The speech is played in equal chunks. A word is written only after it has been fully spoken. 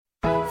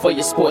For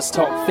your sports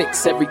talk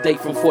fix every day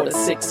from 4 to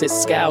 6,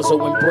 it's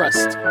Scalzo and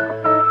Brust.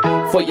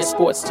 For your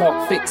sports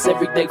talk fix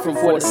every day from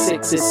 4 to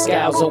 6, it's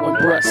Scalzo and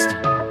Brust.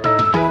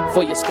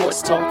 For your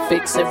sports talk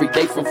fix every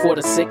day from 4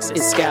 to 6,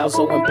 it's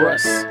Scalzo and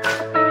Brust.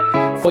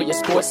 For your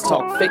sports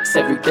talk fix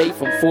every day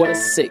from 4 to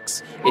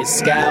 6,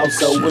 it's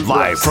Scalzo and Brust.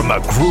 Live from the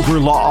Gruber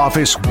Law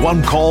Office,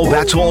 One Call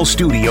That's All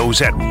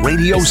Studios at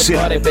Radio City.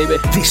 Party, baby.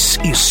 This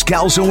is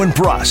Scalzo and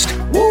Brust,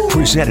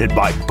 presented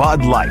by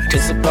Bud Light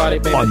It's a party,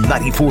 baby. on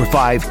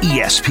 94.5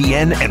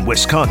 ESPN and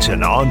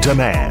Wisconsin On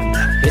Demand.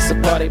 It's a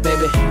party,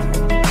 baby.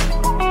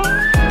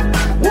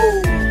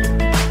 Woo!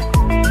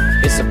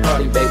 It's a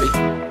party, baby.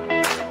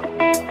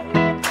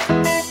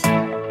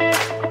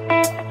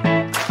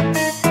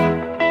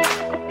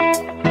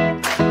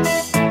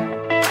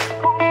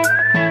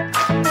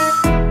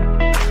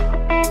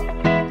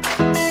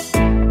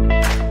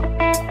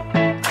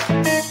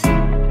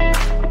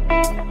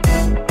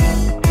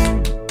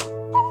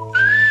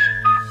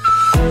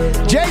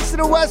 Jason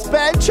in West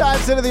Bend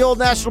chimes into the old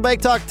National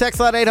Bank Talk text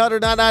line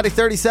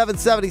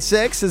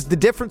 800-990-3776. Says the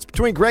difference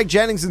between Greg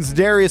Jennings and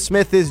Zadarius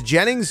Smith is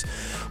Jennings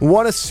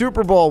won a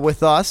Super Bowl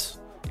with us.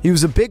 He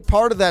was a big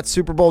part of that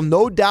Super Bowl,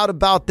 no doubt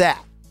about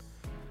that.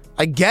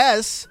 I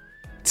guess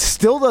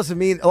still doesn't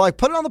mean, like,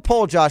 put it on the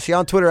poll, Joshy,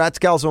 on Twitter at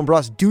Scalzo and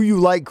Brust. Do you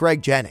like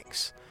Greg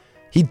Jennings?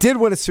 He did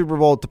win a Super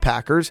Bowl with the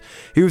Packers.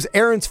 He was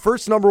Aaron's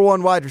first number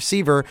one wide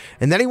receiver,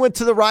 and then he went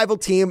to the rival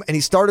team, and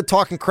he started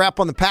talking crap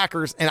on the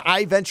Packers, and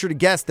I venture to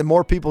guess that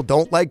more people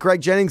don't like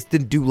Greg Jennings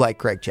than do like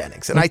Greg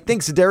Jennings. And I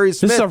think Zadarius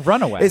Smith is a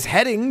runaway. is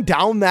heading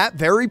down that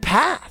very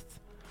path.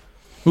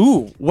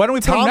 Ooh, why don't we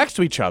put them next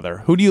to each other?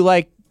 Who do you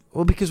like?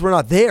 Well, because we're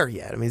not there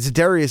yet. I mean,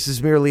 Zadarius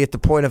is merely at the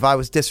point of I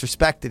was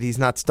disrespected. He's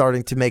not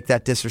starting to make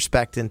that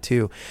disrespect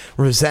into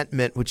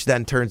resentment, which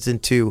then turns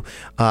into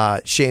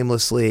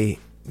shamelessly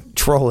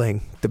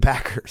trolling the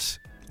Packers.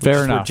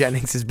 Fair enough. Where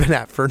Jennings has been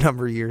at for a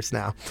number of years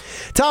now.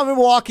 Tom in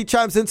Milwaukee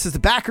chimes in, says the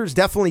Packers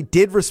definitely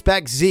did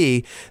respect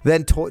Z.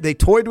 Then they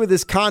toyed with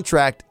his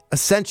contract,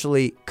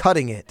 essentially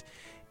cutting it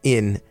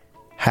in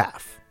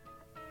half.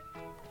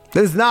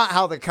 That is not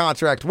how the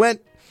contract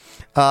went.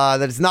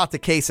 That is not the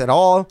case at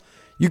all.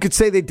 You could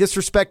say they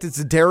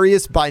disrespected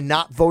Zadarius by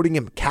not voting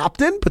him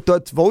captain, but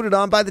that's voted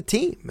on by the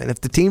team. And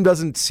if the team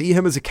doesn't see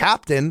him as a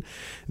captain,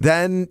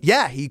 then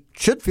yeah, he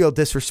should feel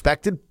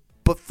disrespected,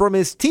 but from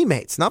his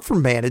teammates, not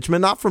from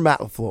management, not from Matt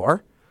LaFleur.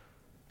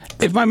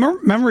 If my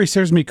memory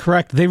serves me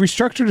correct, they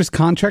restructured his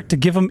contract to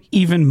give him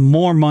even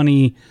more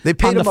money. They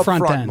paid on him the up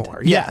front front end.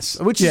 more, yes,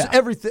 which is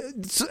everything.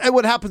 It's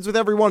what happens with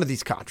every one of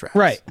these contracts,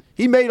 right?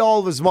 He made all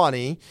of his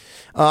money,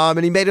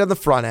 and he made it on the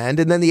front end,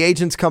 and then the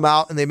agents come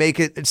out and they make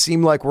it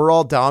seem like we're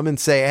all dumb and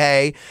say,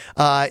 "Hey,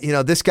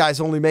 this guy's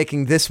only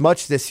making this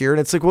much this year," and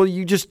it's like, well,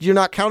 you're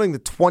not counting the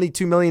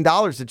 $22 million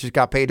that just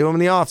got paid to him in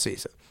the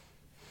offseason.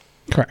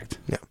 Correct.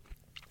 Yeah.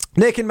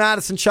 Nick in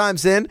Madison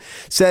chimes in,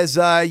 says,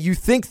 you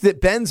think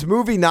that Ben's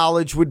movie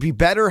knowledge would be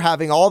better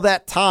having all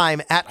that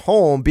time at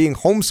home being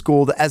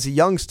homeschooled as a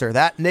youngster.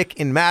 That Nick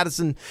in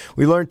Madison,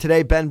 we learned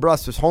today Ben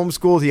Brust was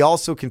homeschooled. He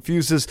also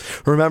confuses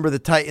Remember the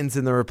Titans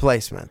and the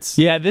Replacements.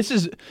 Yeah, this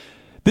is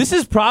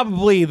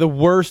probably the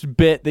worst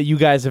bit that you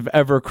guys have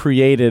ever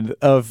created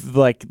of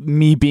like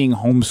me being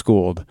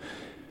homeschooled.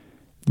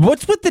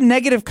 What's with the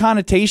negative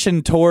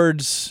connotation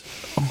towards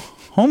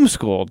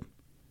homeschooled?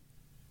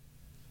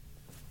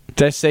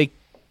 Did I say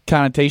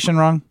connotation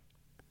wrong?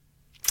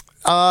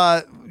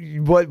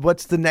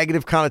 What's the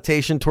negative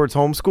connotation towards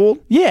homeschool?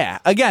 Yeah,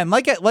 again,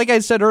 like I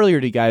said earlier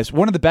to you guys,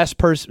 one of the best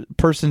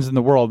persons in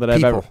the world that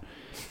I've ever.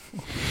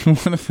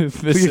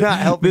 This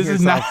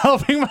is not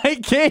helping my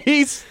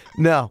case.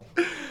 No.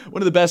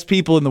 One of the best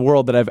people in the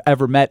world that I've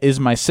ever met is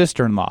my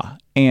sister-in-law,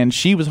 and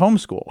she was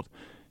homeschooled.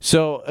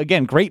 So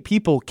again, great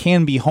people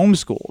can be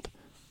homeschooled.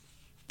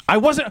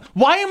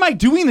 Why am I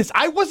doing this?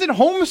 I wasn't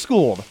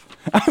homeschooled.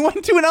 I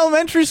went to an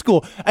elementary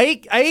school.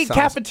 I ate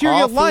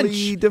cafeteria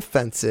lunch.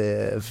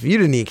 Defensive. You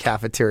didn't eat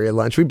cafeteria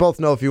lunch. We both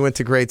know if you went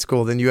to grade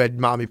school, then you had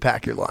mommy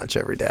pack your lunch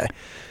every day.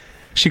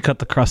 She cut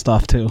the crust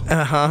off too.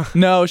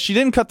 No, she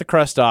didn't cut the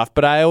crust off,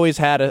 but I always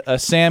had a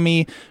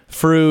Sammy,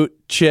 fruit,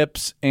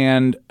 chips,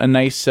 and a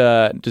nice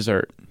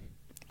dessert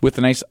with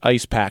a nice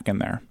ice pack in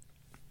there.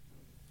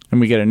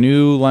 And we get a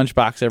new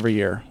lunchbox every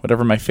year,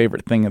 whatever my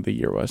favorite thing of the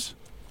year was.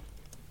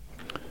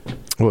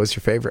 What was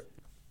your favorite?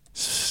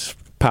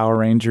 Power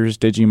Rangers,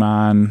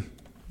 Digimon,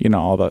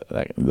 all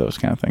those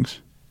kind of things.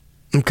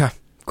 Okay,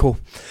 cool.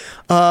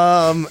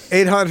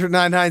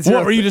 800-990.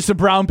 What, were you just a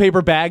brown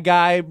paper bag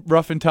guy,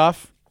 rough and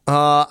tough?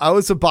 I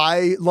was a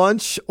buy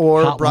lunch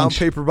or Hot brown lunch.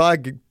 paper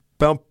bag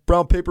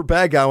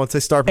guy once I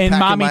started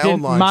packing my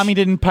own lunch. Mommy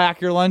didn't pack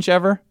your lunch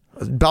ever?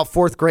 About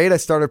fourth grade, I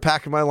started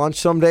packing my lunch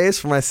some days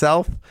for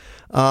myself.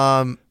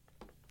 100%.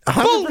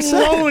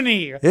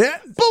 Baloney. Yeah.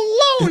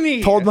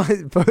 Baloney. Pulled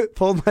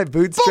my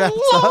bootstraps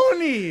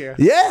Baloney. up.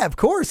 Yeah, of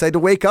course. I had to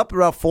wake up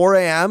about 4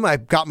 a.m. I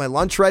got my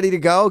lunch ready to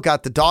go,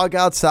 got the dog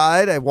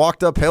outside. I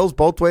walked up hills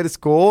both way to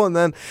school, and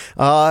then,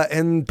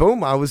 and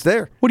boom, I was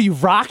there. What are you,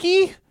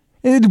 Rocky?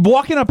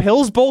 Walking up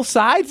hills both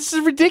sides? This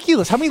is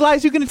ridiculous. How many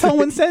lies are you going to tell in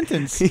one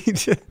sentence?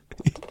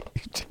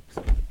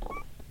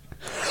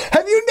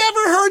 Have you never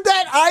heard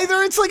that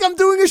either? It's like I'm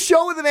doing a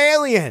show with an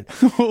alien.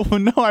 Oh,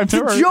 no, I've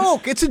never. It's a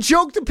joke. It's a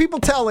joke that people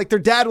tell. Like their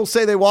dad will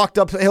say they walked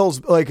up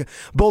hills like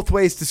both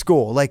ways to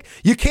school. Like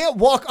you can't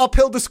walk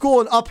uphill to school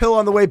and uphill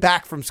on the way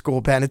back from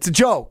school, Ben. It's a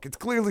joke. It's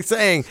clearly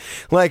saying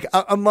like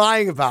I'm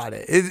lying about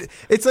it.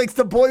 It's like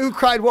the boy who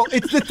cried. Well,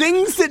 it's the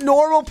things that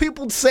normal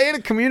people say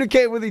to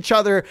communicate with each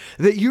other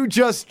that you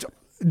just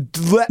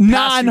let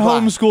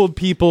non-homeschooled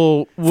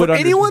people would For understand.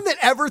 anyone that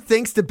ever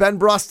thinks that Ben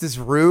Brust is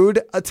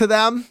rude to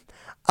them,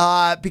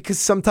 because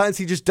sometimes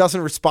he just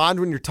doesn't respond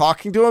when you're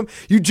talking to him,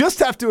 you just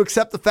have to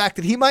accept the fact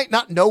that he might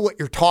not know what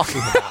you're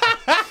talking about.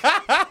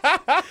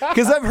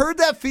 Because I've heard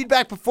that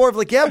feedback before of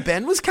like, yeah,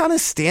 Ben was kind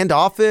of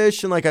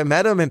standoffish and like I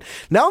met him, and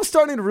now I'm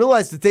starting to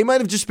realize that they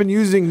might have just been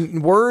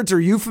using words or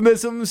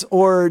euphemisms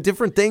or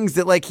different things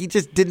that like he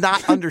just did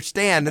not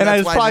understand. And I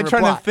was probably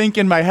trying to think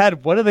in my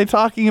head, what are they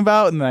talking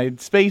about? And I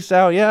spaced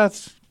out. Yeah,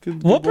 it's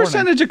good. What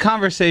percentage of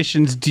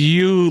conversations do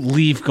you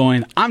leave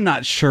going, I'm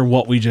not sure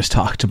what we just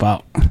talked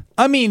about?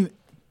 I mean,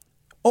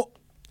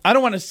 I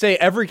don't want to say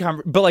every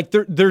but like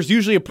there's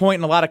usually a point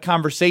in a lot of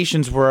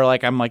conversations where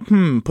like I'm like,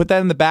 put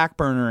that in the back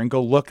burner and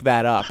go look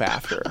that up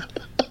after.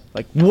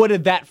 Like, what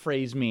did that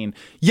phrase mean?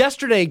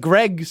 Yesterday,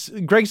 Greg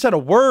said a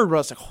word where I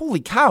was like,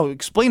 holy cow,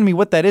 explain to me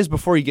what that is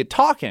before you get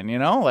talking, you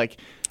know? Like,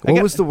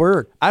 what was the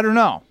word? I don't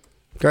know.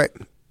 Great.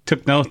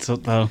 Took notes,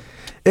 though.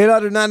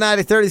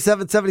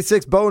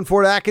 800-990-3776. Bo in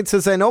Fort Atkins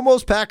says, I know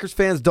most Packers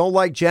fans don't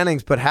like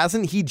Jennings, but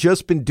hasn't he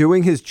just been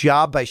doing his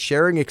job by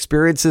sharing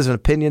experiences and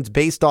opinions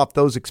based off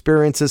those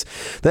experiences?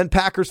 Then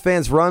Packers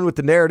fans run with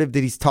the narrative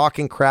that he's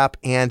talking crap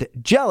and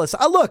jealous.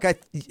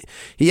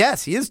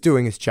 Yes, he is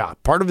doing his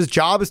job. Part of his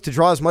job is to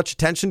draw as much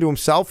attention to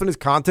himself and his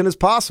content as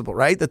possible,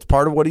 right? That's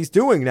part of what he's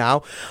doing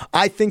now.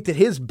 I think that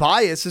his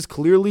bias is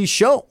clearly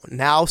shown.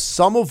 Now,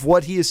 some of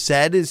what he has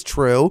said is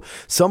true.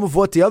 Some of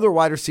what the other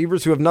wide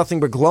receivers who have nothing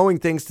but glowing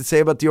things to say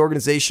about the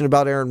organization,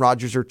 about Aaron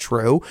Rodgers are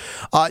true.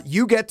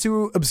 You get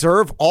to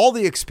observe all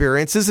the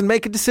experiences and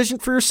make a decision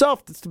for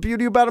yourself. That's the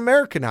beauty about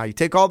America now. You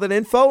take all that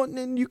info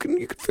and you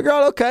can figure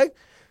out, okay,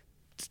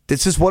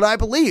 this is what I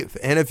believe.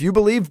 And if you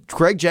believe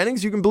Greg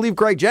Jennings, you can believe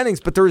Greg Jennings,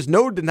 but there is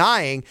no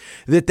denying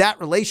that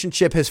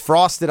relationship has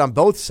frosted on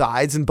both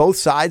sides, and both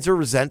sides are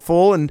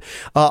resentful and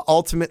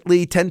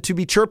ultimately tend to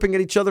be chirping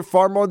at each other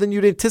far more than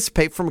you'd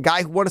anticipate from a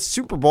guy who won a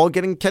Super Bowl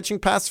catching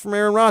passes from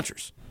Aaron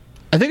Rodgers.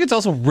 I think it's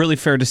also really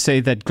fair to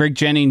say that Greg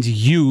Jennings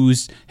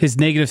used his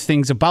negative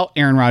things about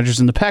Aaron Rodgers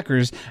and the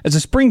Packers as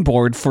a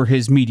springboard for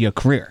his media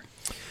career.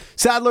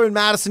 Sadler in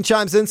Madison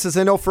chimes in, says,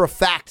 I know for a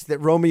fact that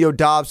Romeo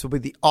Doubs will be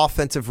the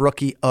offensive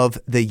rookie of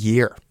the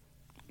year.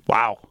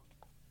 Wow.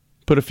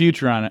 Put a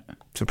future on it.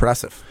 It's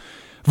impressive.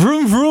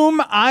 Vroom,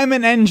 vroom, I'm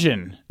an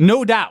engine.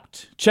 No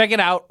doubt. Check it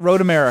out,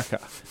 Road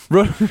America.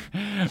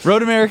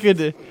 Road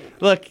America,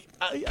 look,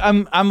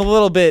 I'm a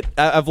little bit,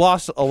 I've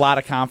lost a lot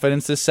of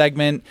confidence this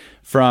segment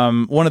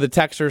from one of the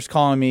texters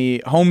calling me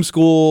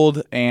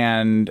homeschooled,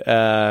 and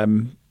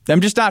I'm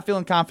just not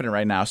feeling confident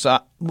right now. So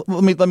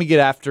let me get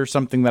after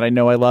something that I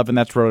know I love, and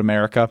that's Road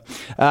America,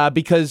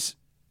 because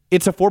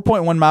it's a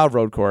 4.1 mile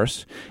road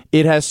course.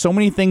 It has so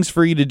many things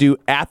for you to do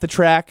at the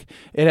track.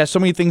 It has so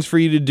many things for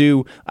you to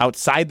do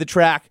outside the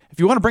track. If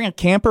you want to bring a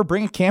camper,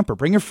 bring a camper.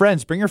 Bring your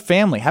friends, bring your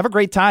family. Have a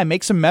great time.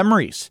 Make some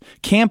memories.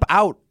 Camp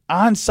out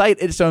on site.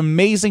 It's an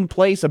amazing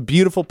place, a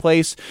beautiful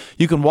place.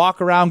 You can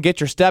walk around, get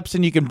your steps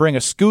in. You can bring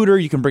a scooter.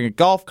 You can bring a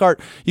golf cart.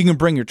 You can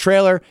bring your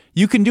trailer.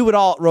 You can do it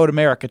all at Road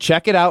America.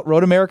 Check it out,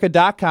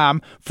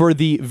 roadamerica.com, for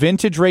the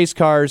vintage race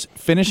cars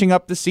finishing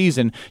up the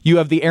season. You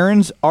have the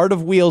Aaron's Art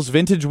of Wheels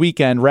Vintage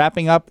Weekend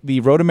wrapping up the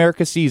Road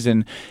America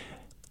season.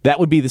 That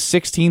would be the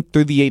 16th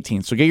through the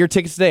 18th. So get your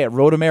tickets today at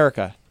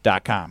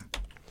roadamerica.com.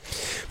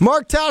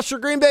 Mark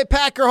Tauscher, Green Bay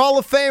Packer Hall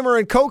of Famer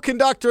and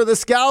co-conductor of the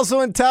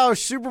Scalzo and Tausch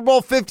Super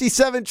Bowl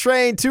 57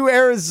 train to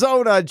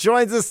Arizona,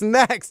 joins us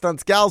next on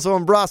Scalzo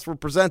and Brust. We're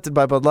presented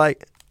by Bud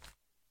Light.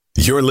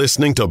 You're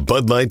listening to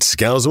Bud Light,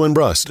 Scalzo, and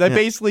Brust. I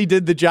basically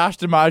did the Josh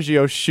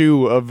DiMaggio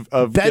shoe of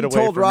Ben get away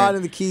told from Ron me.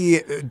 in the key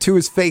to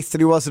his face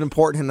that he wasn't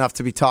important enough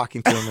to be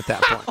talking to him at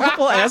that point.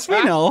 Well, as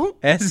we know,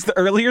 as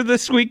earlier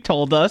this week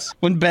told us,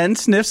 when Ben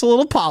sniffs a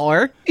little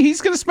power,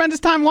 he's going to spend his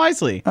time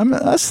wisely.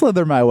 I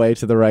slither my way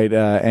to the right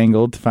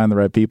angle to find the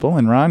right people,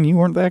 and Ron, you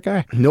weren't that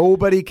guy.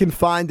 Nobody can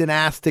find an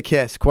ass to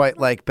kiss quite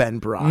like Ben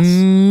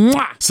Brust.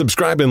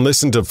 Subscribe and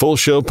listen to full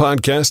show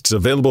podcasts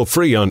available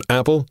free on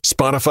Apple,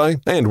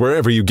 Spotify, and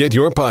wherever you get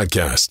your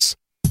podcasts.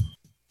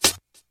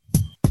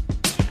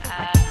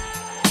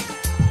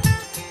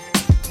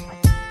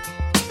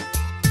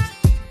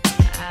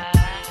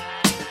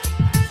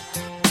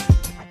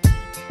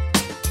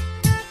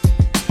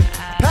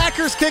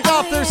 Packers kick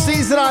off their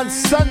season on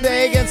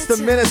Sunday against the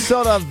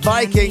Minnesota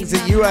Vikings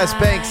at US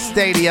Bank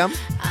Stadium.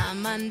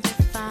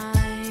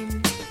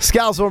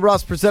 Scalzo and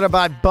Brust presented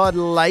by Bud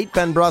Light.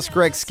 Ben Brust,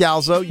 Greg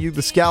Scalzo, you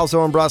the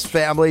Scalzo and Brust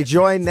family.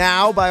 Joined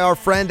now by our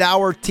friend,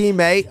 our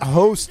teammate,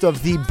 host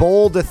of the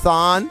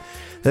Bold-a-thon,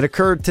 that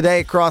occurred today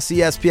across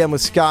ESPN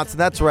Wisconsin.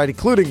 That's right,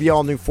 including the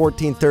all-new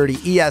 1430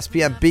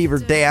 ESPN Beaver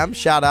Dam.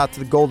 Shout out to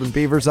the Golden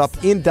Beavers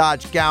up in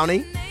Dodge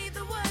County.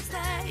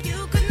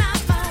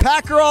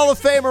 Packer Hall of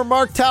Famer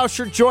Mark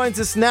Tauscher joins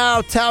us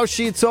now.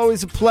 Tauscher, it's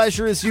always a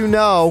pleasure, as you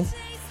know.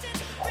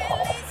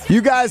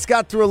 You guys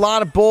got through a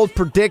lot of bold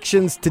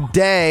predictions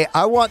today.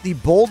 I want the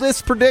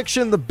boldest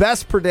prediction, the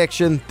best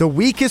prediction, the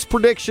weakest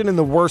prediction, and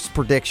the worst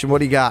prediction. What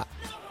do you got?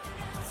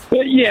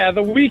 Yeah,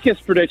 the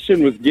weakest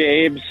prediction was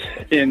Gabe's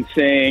in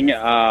saying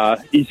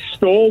he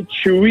stole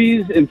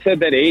Chewy's and said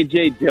that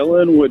A.J.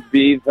 Dillon would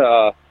be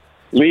the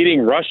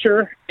leading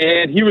rusher,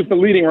 and he was the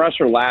leading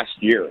rusher last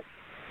year.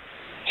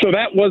 So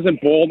that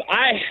wasn't bold.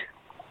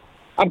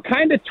 I'm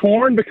kind of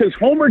torn because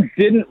Homer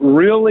didn't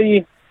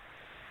really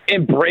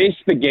embrace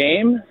the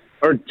game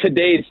or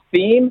today's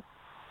theme.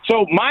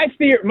 So my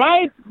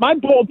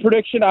bold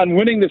prediction on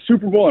winning the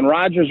Super Bowl and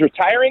Rodgers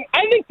retiring,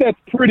 I think that's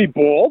pretty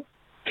bold.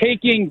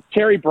 Taking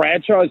Terry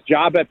Bradshaw's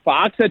job at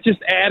Fox, that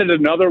just added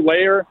another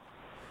layer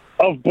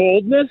of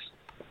boldness.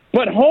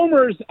 But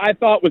Homer's, I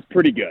thought, was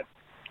pretty good.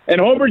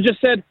 And Homer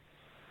just said,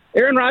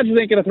 Aaron Rodgers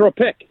ain't going to throw a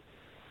pick.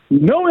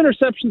 No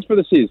interceptions for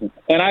the season.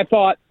 And I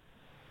thought,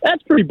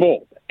 that's pretty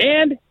bold.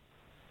 And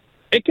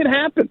it could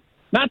happen.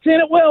 Not saying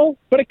it will,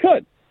 but it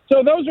could.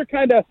 So those are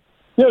kind of,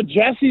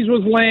 Jesse's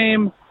was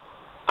lame.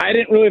 I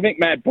didn't really think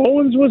Matt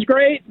Bowen's was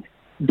great.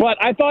 But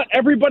I thought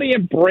everybody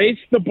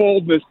embraced the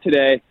boldness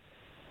today,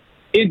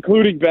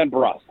 including Ben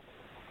Brust.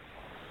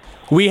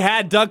 We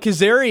had Doug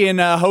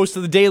Kazarian, host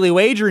of the Daily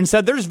Wager, and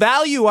said there's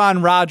value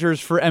on Rodgers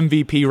for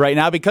MVP right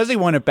now because he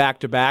won it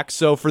back-to-back.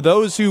 So for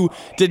those who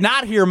did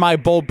not hear my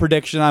bold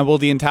prediction on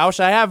Wilde and Tausch,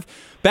 I have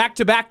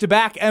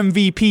back-to-back-to-back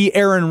MVP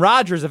Aaron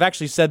Rodgers. I've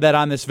actually said that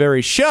on this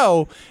very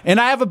show,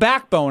 and I have a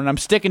backbone, and I'm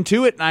sticking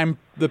to it, and I'm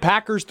the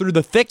Packers through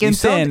the thick and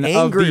thin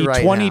of the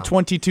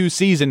 2022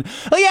 season.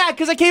 Oh, yeah,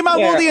 because I came out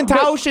Wilde and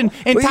Tausch, and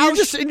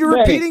Tausch... You're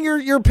repeating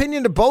your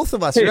opinion to both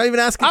of us. You're not even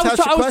asking Tausch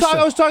a question.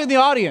 I was talking to the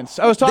audience.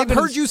 They've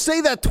heard you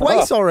say that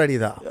twice already,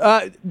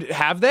 though.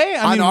 Have they?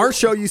 On our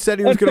show, you said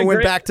he was going to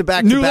win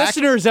back-to-back. New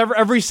listeners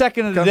every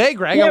second of the day,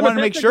 Greg. I want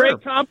to make sure. That's a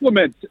great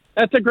compliment.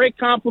 That's a great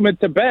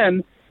compliment to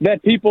Ben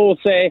that people will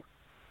say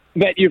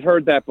that you've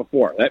heard that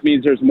before. That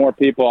means there's more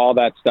people, all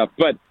that stuff.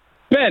 But,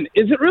 Ben,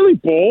 is it really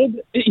bold?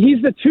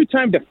 He's the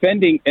two-time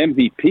defending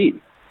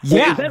MVP.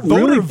 Yeah,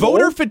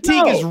 voter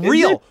fatigue is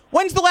real.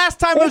 When's the last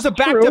time there was a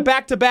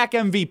back-to-back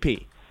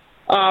MVP?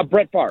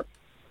 Brett Favre.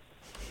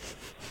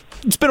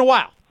 It's been a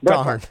while.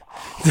 Darn,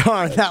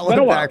 that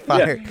one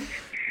backfired.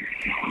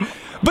 Yeah.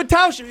 But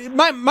Tausch,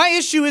 my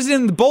issue isn't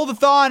in the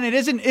bold-a-thon. It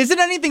isn't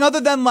anything other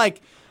than,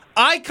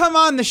 I come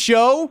on the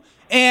show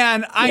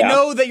and I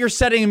know that you're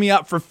setting me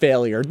up for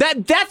failure.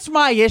 That's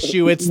my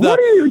issue. It's what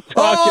are you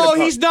talking about?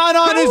 He's not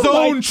on his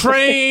own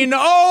train.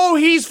 Oh,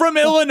 he's from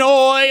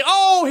Illinois.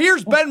 Oh,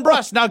 here's Ben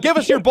Brust. Now give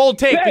us your bold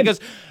take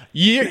because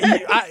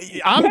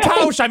I'm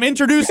Tausch. I'm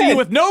introducing you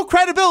with no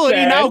credibility.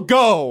 Now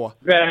go.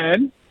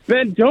 Ben,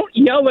 don't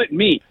yell at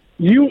me.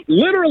 You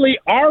literally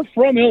are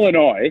from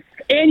Illinois,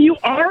 and you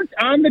aren't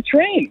on the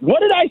train. What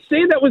did I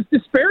say that was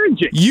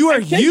disparaging? You are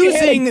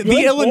using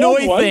the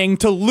Illinois thing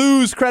to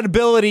lose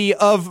credibility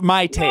of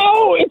my take.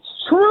 No, it's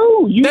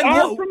true. You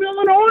are from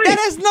Illinois. That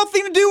has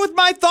nothing to do with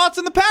my thoughts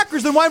on the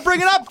Packers. Then why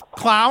bring it up,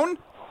 clown?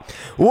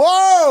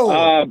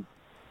 Whoa!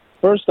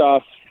 First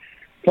off,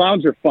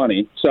 clowns are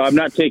funny, so I'm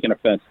not taking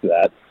offense to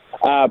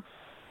that.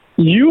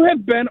 You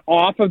have been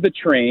off of the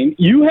train.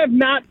 You have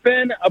not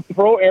been a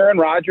pro Aaron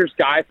Rodgers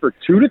guy for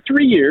 2 to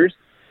 3 years.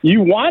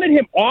 You wanted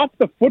him off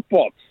the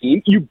football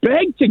team. You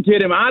begged to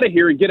get him out of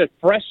here and get a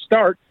fresh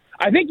start.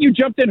 I think you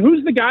jumped in.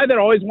 Who's the guy that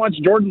always wants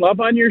Jordan Love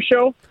on your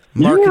show?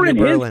 Mark you were in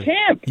his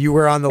camp. You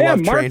were on the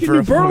Love train for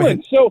a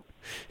moment. So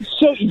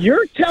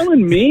you're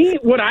telling me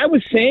what I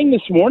was saying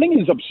this morning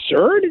is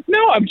absurd?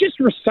 No, I'm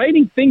just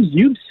reciting things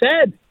you've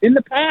said in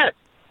the past.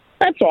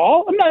 That's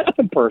all. I'm not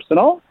nothing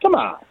personal. Come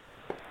on.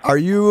 Are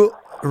you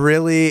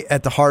really,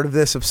 at the heart of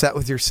this, upset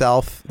with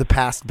yourself, the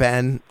past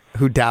Ben,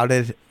 who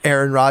doubted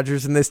Aaron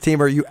Rodgers in this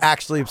team, or are you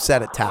actually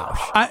upset at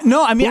Tausch?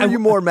 No, I mean, are you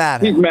more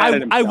mad at him? He's mad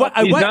at himself.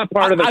 He's not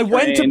part of the train.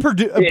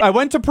 I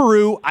went to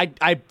Peru.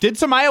 I did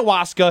some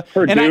ayahuasca.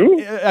 Purdue? And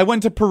I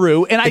went to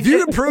Peru. And if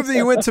you can prove that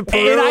you went to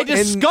Peru. And I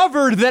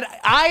discovered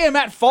that I am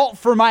at fault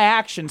for my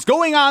actions.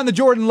 Going on the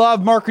Jordan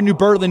Love, Mark New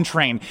Berlin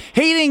train.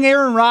 Hating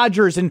Aaron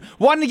Rodgers and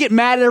wanting to get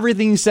mad at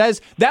everything he says.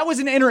 That was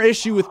an inner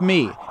issue with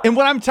me. And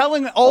what I'm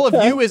telling all of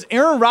you is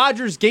Aaron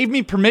Rodgers gave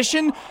me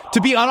permission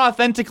to be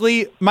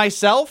unauthentically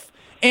myself.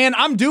 And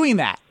I'm doing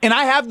that. And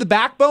I have the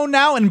backbone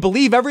now and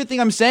believe everything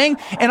I'm saying.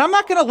 And I'm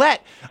not going to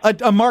let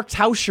a Mark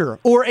Tauscher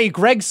or a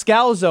Greg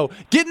Scalzo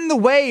get in the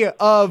way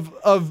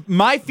of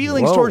my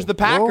feelings towards the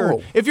Packer.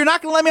 If you're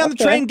not going to let me on the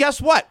train,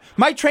 guess what?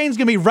 My train's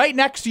going to be right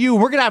next to you.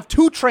 We're going to have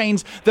 2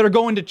 trains that are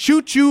going to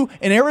Choo Choo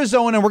in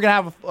Arizona, and we're going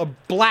to have a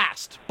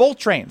blast. Both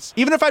trains,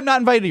 even if I'm not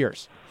invited to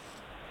yours.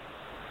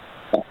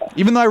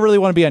 Even though I really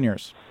want to be on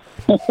yours.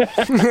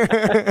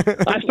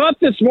 I thought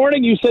this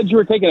morning you said you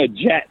were taking a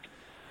jet.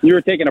 You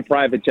were taking a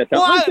private jet.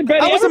 Well,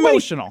 I was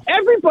emotional.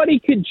 Everybody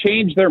could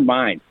change their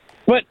mind.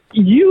 But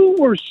you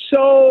were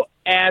so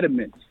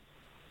adamant.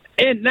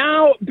 And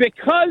now,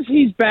 because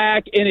he's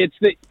back, and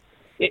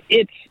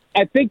it's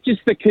I think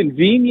just the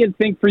convenient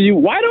thing for you.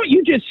 Why don't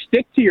you just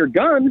stick to your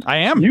guns? I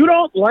am. You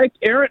don't like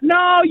Aaron.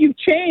 No, you've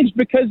changed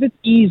because it's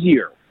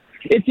easier.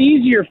 It's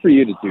easier for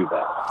you to do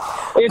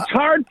that. It's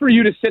hard for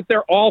you to sit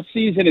there all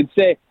season and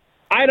say,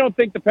 I don't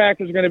think the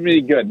Packers are going to be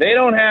good. They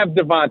don't have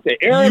Devontae.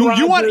 Aaron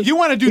Rodgers, you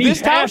want to do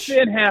this, half Tash?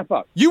 in, half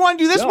up. You want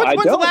to do this? No,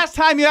 When's the don't. last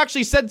time you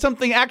actually said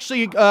something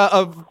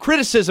of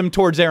criticism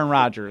towards Aaron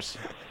Rodgers?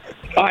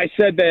 I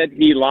said that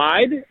he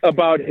lied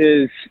about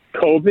his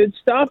COVID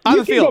stuff.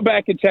 You can go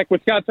back and check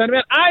with Scott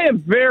Sentiment. I am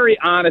very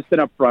honest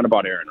and upfront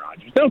about Aaron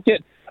Rodgers.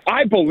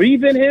 I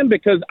believe in him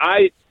because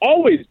I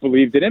always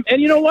believed in him.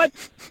 And you know what?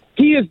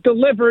 He has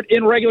delivered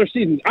in regular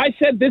seasons. I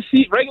said this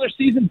regular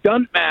season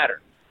doesn't matter.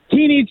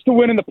 He needs to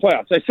win in the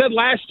playoffs. I said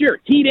last year,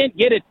 he didn't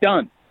get it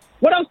done.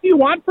 What else do you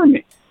want from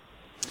me?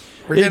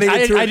 We're getting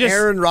into an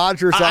Aaron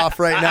Rodgers off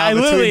right now. I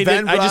literally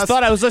between Ben I just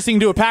thought I was listening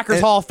to a Packers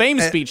Hall of Fame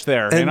speech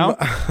there. You know.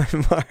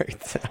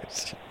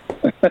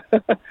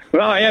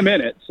 Well, I am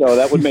in it, so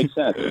that would make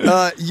sense. Cool.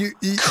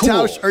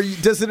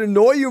 Tausch, does it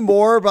annoy you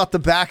more about the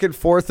back and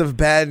forth of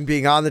Ben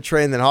being on the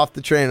train, then off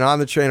the train, and on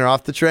the train, or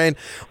off the train,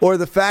 or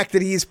the fact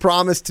that he's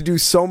promised to do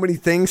so many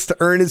things to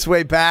earn his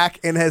way back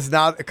and has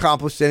not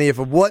accomplished any of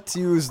them? What to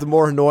you is the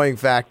more annoying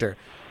factor?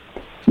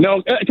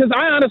 No, because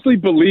I honestly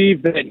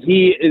believe that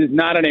he is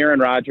not an Aaron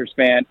Rodgers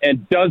fan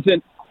and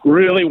doesn't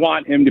really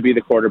want him to be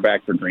the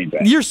quarterback for Green Bay.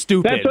 You're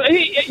stupid. That's what,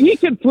 he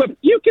can flip.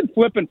 You can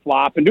flip and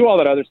flop and do all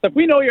that other stuff.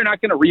 We know you're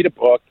not going to read a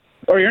book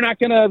or you're not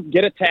going to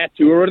get a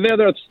tattoo or the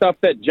other stuff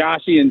that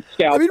Joshy and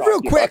Scout. I mean,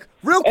 real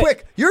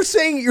quick. You're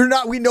saying you're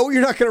not. We know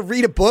you're not going to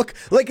read a book.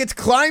 Like it's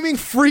climbing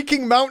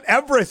freaking Mount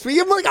Everest. We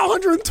have like a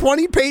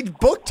 120-page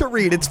book to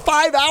read. It's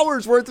 5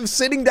 hours worth of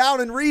sitting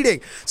down and reading.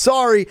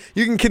 Sorry,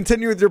 you can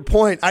continue with your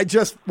point. I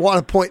just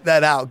want to point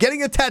that out.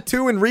 Getting a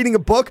tattoo and reading a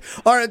book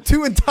are at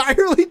two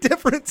entirely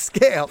different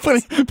scales.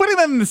 Putting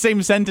them in the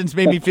same sentence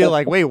made me feel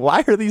like, wait,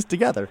 why are these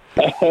together?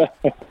 Yeah,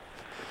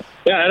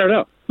 I don't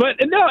know, but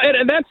no,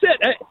 and that's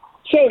it.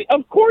 So,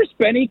 of course,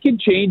 Benny can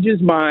change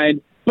his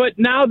mind, but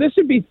now this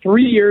would be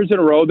 3 years in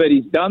a row that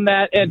he's done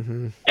that,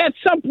 and at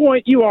some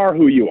point, you are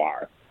who you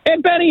are.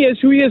 And Benny is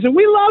who he is, and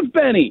we love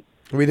Benny.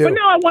 We do. But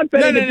now I want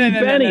Benny to be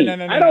Benny.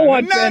 I don't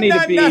want Benny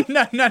to be...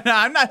 No.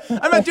 I'm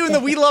not doing the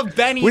we love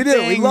Benny we thing.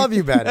 do. We love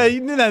you, Benny.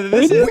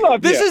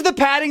 This is the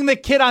patting the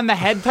kid on the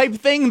head type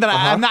thing that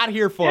I'm not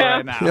here for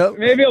right now. Yep.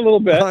 Maybe a little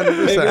bit.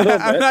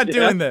 I'm not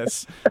doing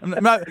this.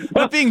 I'm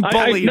not being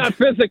bullied. Not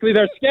physically.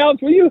 They're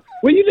Scouts. Will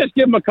you just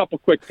give him a couple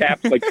quick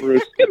taps like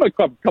Bruce? Give him a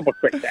couple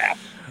quick taps.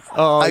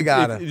 Oh, I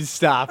got it.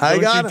 Stop.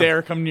 Don't you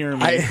dare come near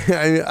me.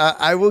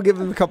 I will give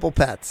him a couple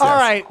pets. All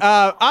right.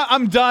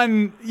 I'm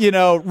done,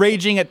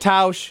 raging at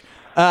Tausch.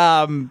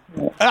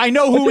 I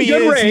know who he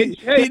is.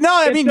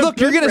 Look,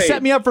 you're going to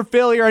set me up for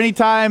failure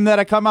anytime that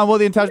I come on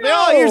Willie and Tausch. No.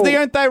 Oh, here's the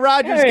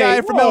anti-Rodgers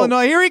guy from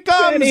Illinois. Here he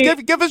comes. Benny,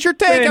 give us your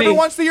take. Benny, Everyone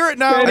wants to hear it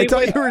now. I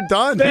thought you were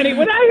done. Benny,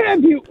 when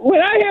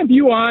I have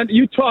you on,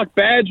 you talk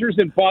Badgers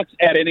and Bucks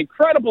at an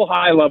incredible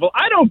high level.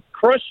 I don't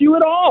crush you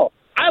at all.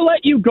 I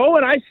let you go,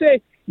 and I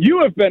say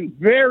you have been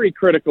very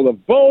critical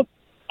of both.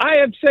 I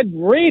have said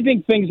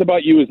raving things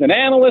about you as an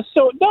analyst,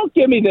 so don't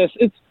give me this.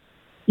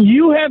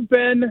 You have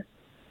been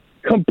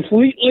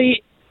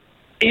completely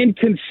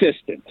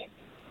inconsistent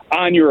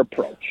on your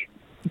approach.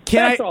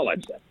 That's all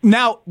I've said.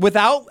 Now,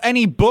 without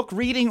any book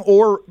reading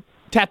or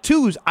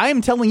tattoos, I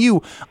am telling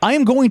you, I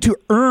am going to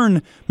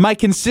earn my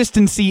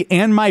consistency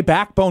and my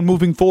backbone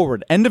moving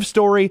forward. End of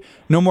story.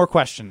 No more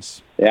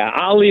questions. Yeah,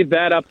 I'll leave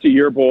that up to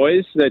your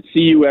boys that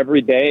see you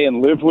every day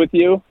and live with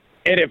you.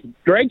 And if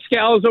Greg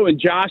Scalzo and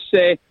Josh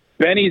say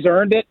Benny's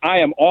earned it, I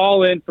am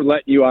all in for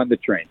letting you on the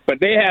train. But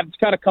it's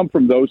got to come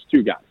from those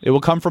two guys. It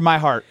will come from my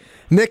heart.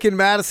 Nick in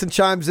Madison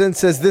chimes in,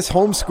 says, this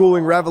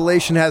homeschooling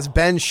revelation has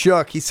Ben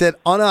shook. He said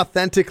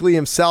unauthentically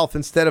himself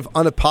instead of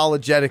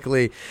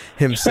unapologetically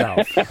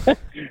himself.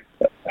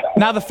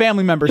 Now the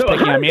family member's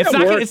picking on me.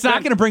 It's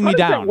not going to bring me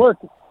down. Work?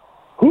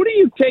 Who do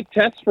you take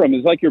tests from?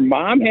 Is like your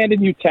mom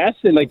handing you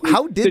tests? And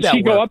how did that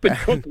she go work, up and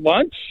cook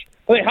lunch?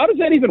 Like, how does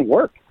that even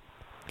work?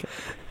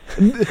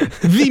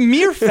 The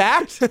mere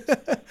fact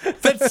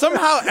that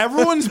somehow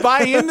everyone's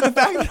buying into the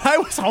fact that I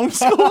was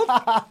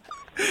homeschooled.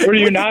 Were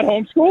you not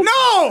homeschooled?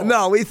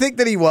 No, we think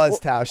that he was,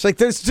 Tausch. Like,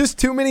 there's just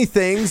too many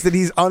things that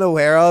he's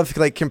unaware of,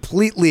 like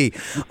completely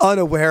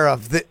unaware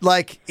of. That,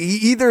 like, he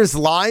either is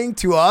lying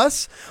to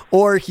us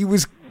or he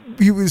was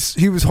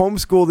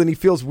homeschooled and he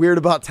feels weird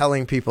about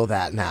telling people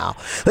that now.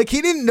 Like,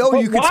 he didn't know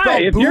you could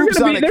spell boobs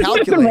on a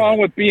calculator. There's nothing wrong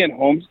with being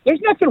homeschooled.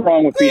 There's nothing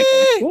wrong with being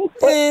homeschooled.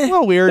 A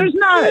little weird. There's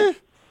not.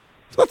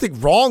 There's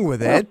nothing wrong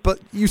with it, but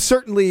you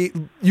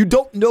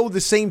don't know the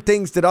same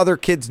things that other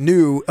kids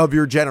knew of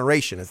your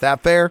generation. Is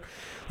that fair?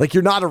 Like,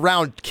 you're not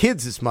around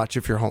kids as much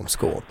if you're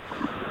homeschooled.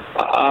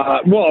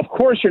 Well, of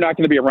course you're not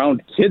going to be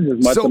around kids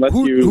as much unless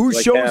you... Who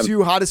shows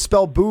you how to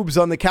spell boobs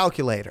on the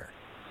calculator?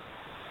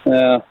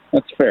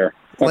 That's fair.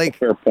 That's a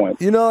fair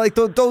point. Like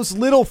those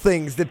little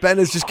things that Ben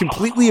is just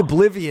completely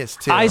oblivious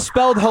to. I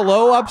spelled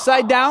hello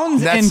upside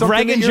down, and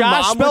Greg and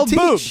Josh spelled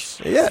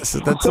boobs. Yes,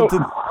 that's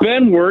something.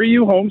 Ben, were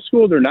you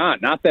homeschooled or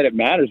not? Not that it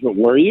matters, but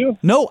were you?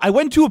 No, I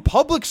went to a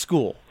public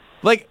school.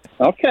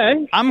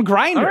 Okay. I'm a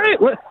grinder. All right.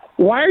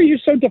 Why are you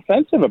so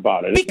defensive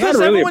about it? Because it's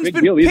not really everyone's a big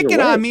been deal either picking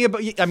way. on me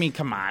about. I mean,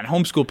 come on,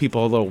 homeschool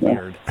people are a little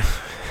weird.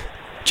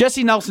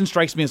 Jesse Nelson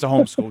strikes me as a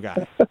homeschool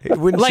guy.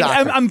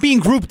 I'm being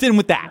grouped in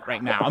with that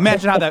right now.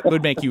 Imagine how that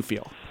would make you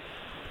feel.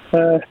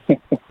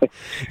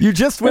 You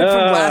just went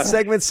from last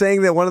segment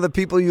saying that one of the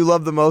people you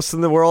love the most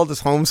in the world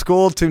is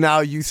homeschooled to now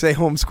you say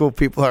homeschool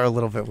people are a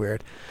little bit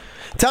weird.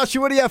 Tauscher,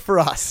 what do you have for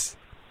us?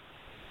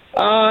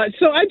 So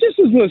I just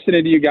was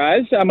listening to you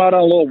guys. I'm out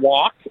on a little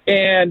walk,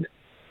 and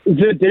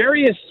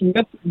Darius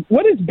Smith,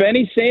 what is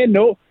Benny saying?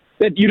 No,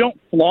 that you don't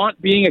flaunt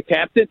being a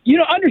captain.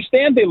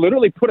 Understand they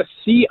literally put a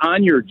C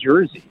on your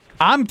jersey.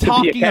 I'm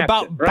talking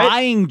about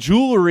buying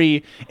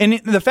jewelry,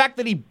 and the fact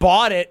that he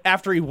bought it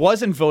after he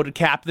wasn't voted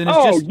captain is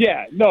just...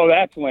 yeah. No,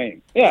 that's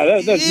lame.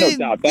 Yeah, there's no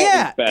doubt.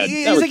 That was bad.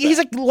 He's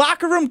like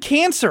locker room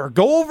cancer.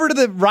 Go over to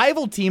the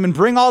rival team and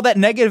bring all that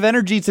negative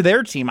energy to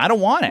their team. I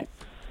don't want it.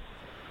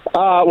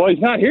 Well, he's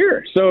not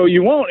here, so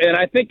you won't. And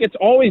I think it's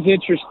always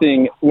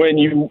interesting when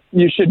you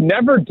should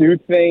never do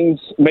things,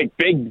 make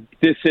big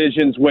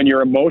decisions when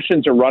your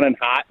emotions are running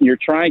hot and you're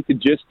trying to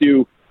just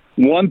do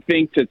one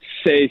thing to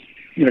say,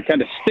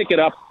 kind of stick it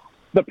up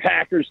the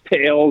Packers'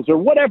 tails or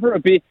whatever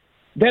it be.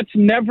 That's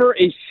never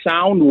a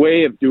sound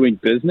way of doing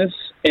business.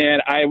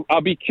 And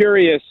I'll be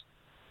curious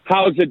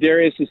how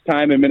Zadarius'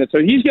 time in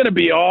Minnesota. He's going to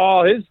be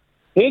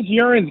his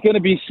urine's going to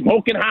be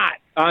smoking hot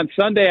on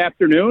Sunday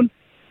afternoon.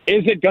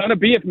 Is it going to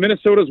be if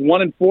Minnesota's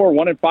 1-4,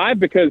 1-5?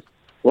 Because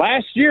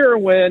last year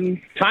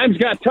when times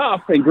got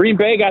tough and Green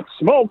Bay got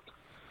smoked,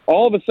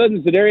 all of a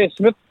sudden Zadarius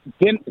Smith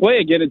didn't play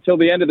again until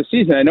the end of the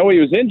season. I know he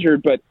was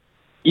injured, but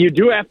you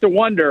do have to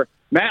wonder.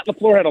 Matt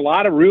LaFleur had a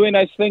lot of really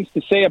nice things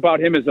to say about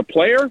him as a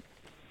player.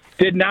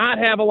 Did not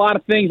have a lot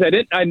of things I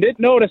didn't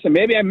notice, and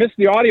maybe I missed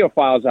the audio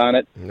files on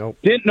it. Nope.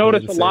 Didn't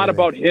notice a lot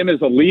about him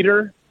as a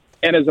leader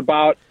and as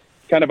about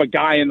kind of a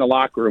guy in the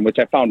locker room, which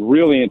I found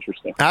really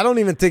interesting. I don't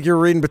even think you're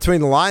reading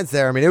between the lines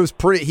there. I mean, it was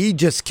pretty. He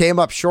just came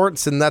up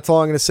short, and that's all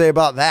I'm going to say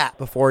about that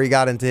before he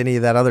got into any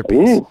of that other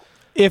piece. Ooh.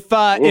 If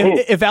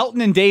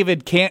Elton and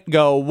David can't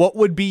go, what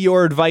would be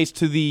your advice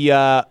to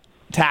the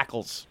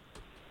tackles?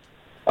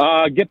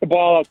 Get the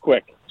ball out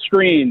quick.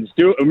 Screens.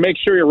 Make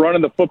sure you're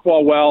running the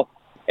football well,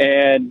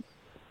 and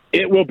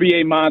it will be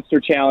a monster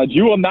challenge.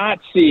 You will not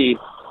see.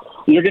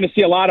 You're going to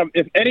see a lot of.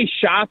 If any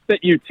shots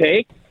that you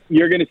take,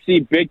 you're going to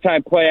see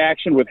big-time play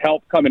action with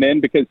help coming in,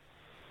 because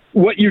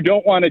what you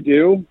don't want to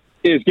do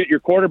is get your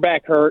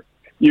quarterback hurt.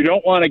 You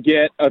don't want to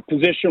get a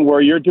position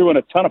where you're doing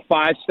a ton of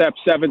 5-step,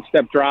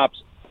 7-step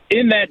drops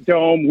in that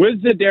dome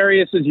with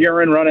Zadarius'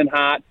 urine running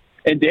hot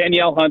and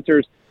Danielle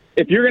Hunter's.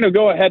 If you're going to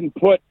go ahead and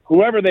put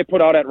whoever they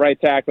put out at right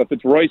tackle, if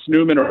it's Royce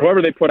Newman or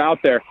whoever they put out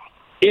there,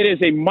 it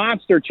is a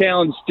monster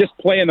challenge just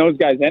playing those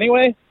guys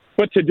anyway.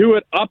 But to do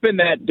it up in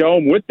that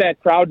dome with that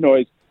crowd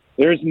noise,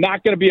 there's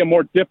not going to be a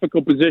more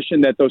difficult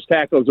position that those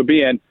tackles will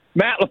be in.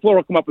 Matt LaFleur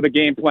will come up with a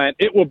game plan.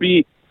 It will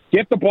be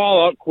get the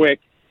ball out quick,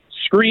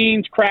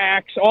 screens,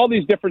 cracks, all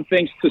these different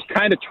things to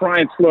kind of try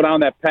and slow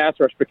down that pass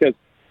rush, because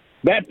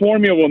that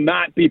formula will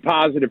not be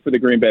positive for the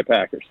Green Bay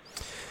Packers.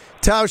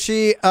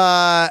 Tauscher,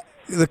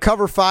 the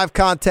Cover 5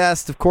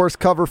 contest, of course,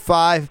 Cover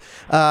 5.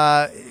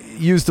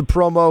 Use the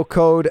promo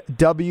code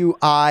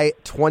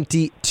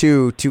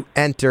WI22 to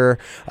enter.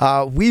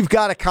 We've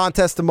got a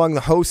contest among the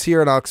hosts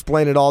here, and I'll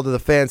explain it all to the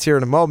fans here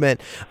in a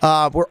moment.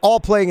 We're all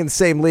playing in the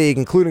same league,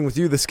 including with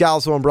you, the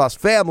Scalzo and Brust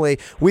family.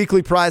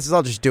 Weekly prizes,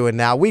 I'll just do it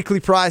now. Weekly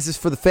prizes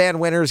for the fan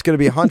winners going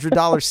to be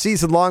 $100.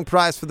 Season-long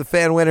prize for the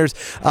fan winners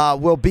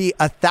will be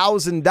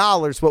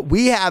 $1,000. What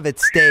we have at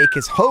stake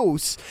as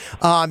hosts,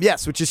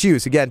 yes, which is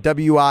huge. Again,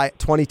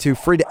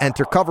 WI22, free to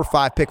enter. Cover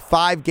 5, pick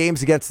 5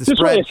 games against the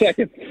spread. Just wait a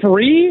second.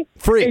 Free?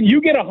 Free. And you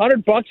get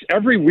 $100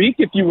 every week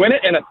if you win it,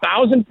 and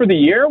 $1,000 for the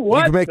year? What?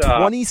 You can make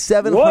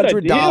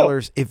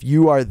 $2,700 if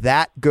you are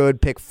that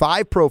good. Pick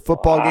 5 pro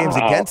football games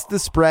against the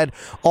spread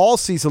all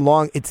season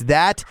long. It's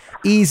that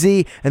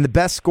easy, and the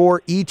best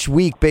score each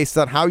week based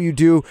on how you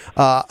do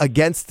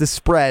against the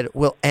spread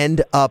will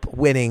end up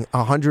winning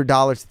 $100,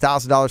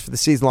 $1,000 for the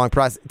season-long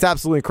prize. It's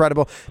absolutely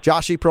incredible.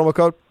 Joshy, promo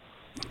code?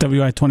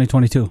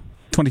 WI2022.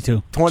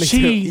 22. 22.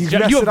 Jeez,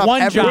 you have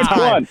one every job.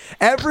 time.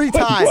 Every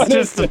time. It's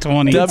just the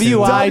 20.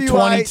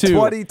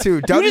 WI22.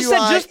 You just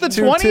said just the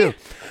 20?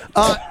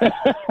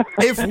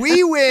 If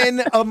we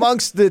win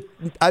amongst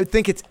I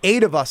think it's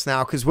 8 of us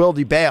now because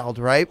Wildy bailed,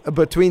 right?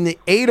 Between the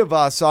 8 of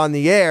us on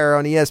the air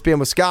on ESPN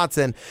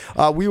Wisconsin,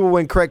 we will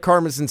win Craig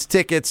Karmazin's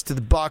tickets to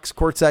the Bucks,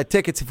 courtside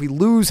tickets. If we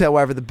lose,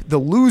 however, the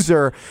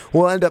loser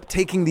will end up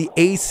taking the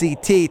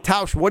ACT.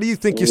 Tausch, what do you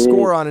think you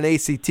score on an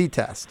ACT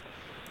test?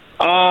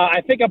 I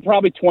think I'm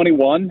probably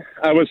 21.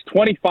 I was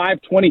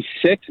 25,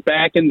 26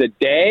 back in the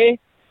day.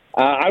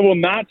 I will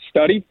not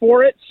study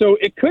for it, so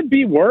it could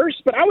be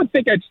worse, but I would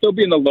think I'd still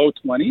be in the low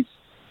 20s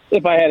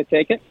if I had to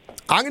take it.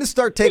 I'm going to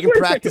start taking Wait a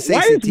practice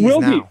second. ACTs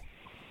now.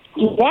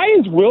 Why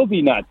is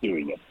Wildy not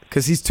doing it?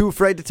 Because he's too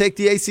afraid to take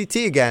the ACT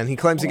again. He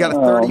claims he got a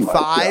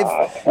 35.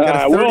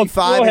 Got a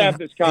 35. We'll have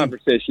this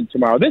conversation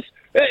tomorrow. This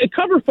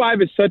Cover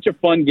 5 is such a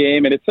fun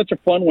game, and it's such a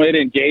fun way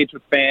to engage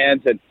with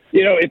fans. And,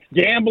 it's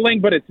gambling,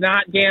 but it's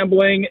not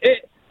gambling.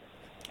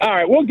 All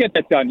right, we'll get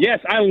that done. Yes,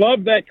 I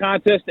love that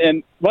contest,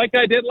 and like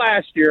I did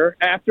last year,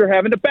 after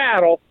having to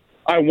battle,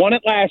 I won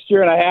it last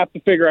year, and I have to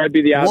figure I'd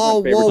be the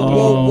odds-on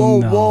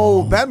favorite.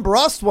 Whoa. Ben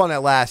Brust won it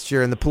last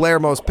year in the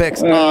Palermo's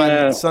picks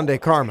on Sunday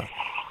Karma.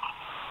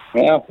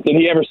 Well, did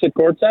he ever sit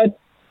courtside?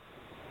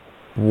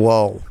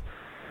 Whoa.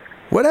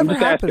 Whatever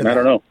happened? I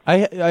don't know.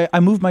 I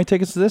moved my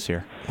tickets to this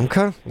year.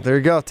 Okay, there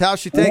you go.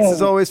 Tauscher, thanks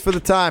as always for the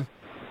time.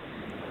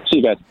 See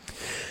you guys.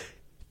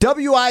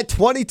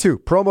 WI22,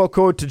 promo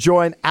code to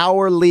join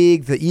our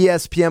league, the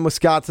ESPN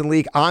Wisconsin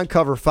League on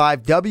Cover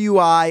 5,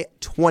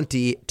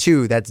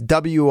 WI22. That's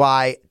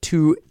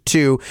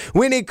WI22.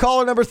 We need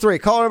caller number 3.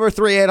 Caller number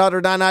 3,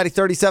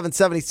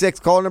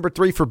 800-990-3776. Caller number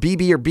 3 for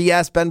BB or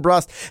BS. Ben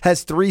Brust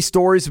has 3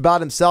 stories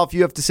about himself.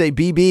 You have to say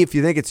BB if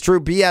you think it's true,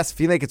 BS if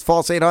you think it's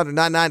false,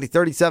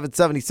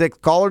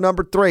 800-990-3776. Caller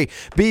number 3,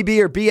 BB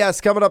or BS.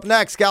 Coming up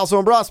next, Scalzo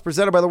and Brust,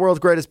 presented by the world's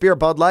greatest beer,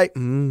 Bud Light.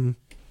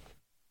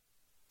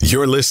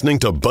 You're listening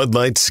to Bud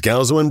Light,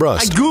 Scalzo, and I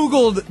Brust.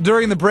 Googled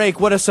during the break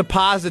what a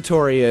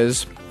suppository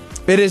is.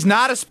 It is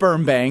not a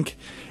sperm bank.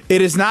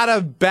 It is not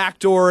a back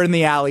door in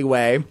the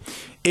alleyway.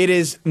 It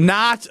is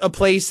not a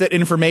place that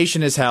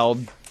information is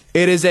held.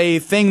 It is a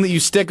thing that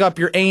you stick up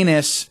your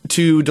anus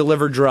to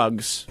deliver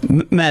drugs.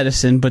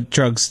 Medicine, but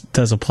drugs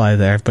does apply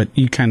there, but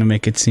you kind of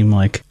make it seem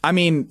like... I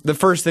mean, the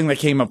first thing that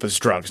came up was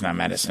drugs, not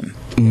medicine.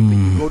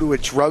 Go to a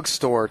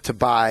drugstore to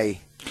buy...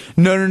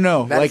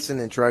 No. Medicine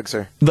and drugs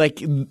are...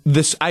 Like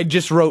this, I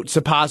just wrote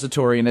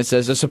suppository, and it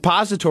says a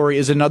suppository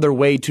is another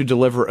way to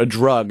deliver a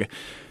drug.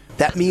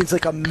 That means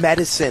like a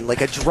medicine, like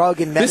a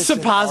drug and medicine. This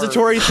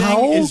suppository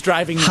thing is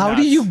driving me How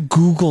nuts. do you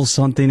Google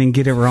something and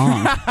get it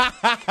wrong?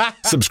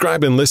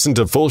 Subscribe and listen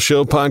to full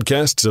show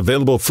podcasts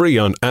available free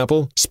on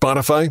Apple,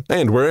 Spotify,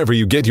 and wherever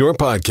you get your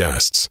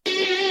podcasts.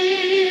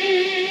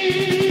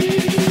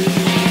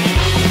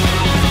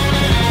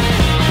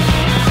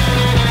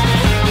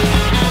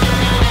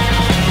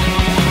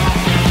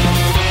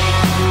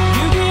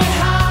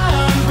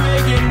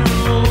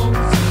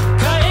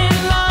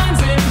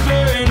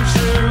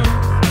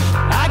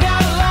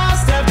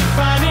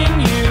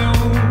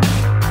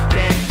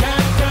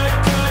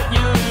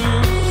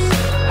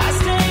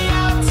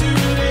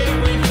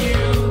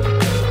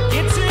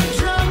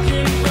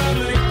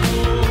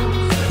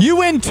 You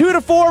win 2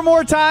 to 4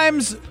 more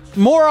times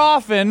more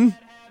often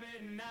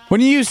when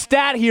you use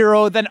Stat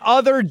Hero than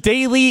other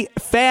daily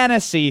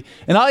fantasy.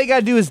 And all you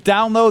got to do is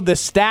download the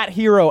Stat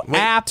Hero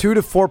app. 2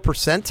 to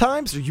 4%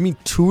 times? Or you mean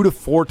 2 to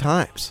 4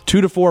 times? 2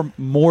 to 4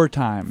 more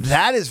times.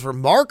 That is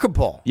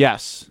remarkable.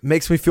 Yes.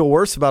 Makes me feel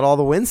worse about all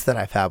the wins that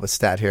I've had with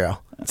Stat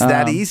Hero. It's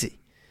that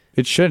easy.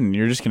 It shouldn't.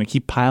 You're just going to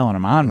keep piling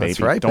them on, baby.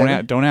 That's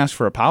right, Don't ask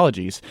for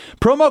apologies.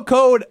 Promo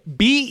code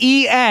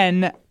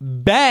BEN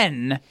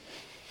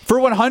for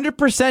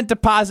 100%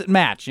 deposit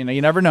match.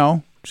 You never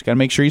know. Just got to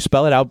make sure you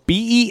spell it out.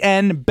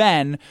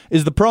 BEN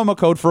is the promo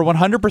code for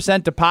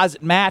 100%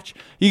 deposit match.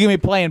 You can be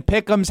playing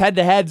pick'ems,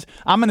 head-to-heads.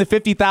 I'm in the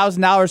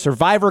 $50,000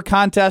 Survivor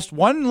contest.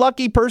 One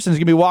lucky person is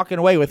going to be walking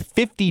away with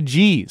 50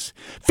 G's.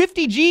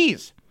 50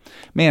 G's!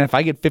 Man, if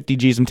I get 50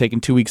 G's, I'm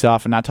taking 2 weeks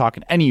off and not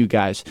talking to any of you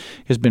guys.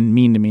 Has been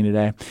mean to me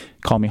today.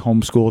 Call me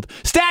homeschooled.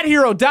 Stat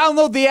Hero,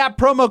 download the app,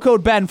 promo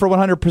code BEN for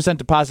 100%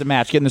 deposit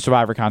match. Get in the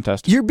Survivor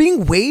contest. You're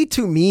being way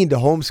too mean to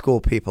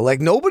homeschool people. Like,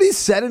 nobody's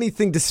said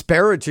anything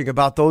disparaging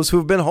about those who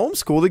have been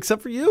homeschooled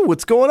except for you.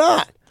 What's going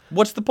on?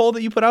 What's the poll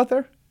that you put out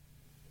there?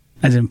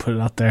 I didn't put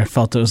it out there. I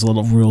felt it was a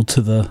little rude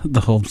to the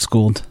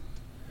homeschooled.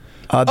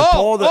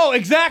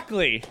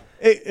 Exactly.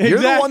 You're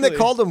the one that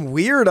called him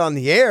weird on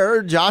the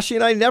air. Joshy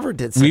and I never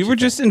did such We were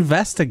just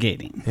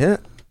investigating. Yeah.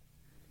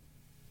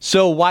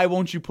 So why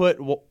won't you put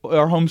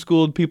our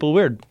homeschooled people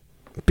weird?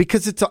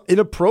 Because it's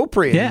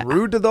inappropriate and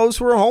rude to those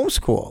who are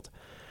homeschooled.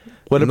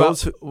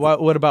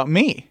 What about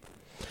me?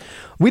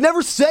 We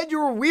never said you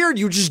were weird.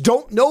 You just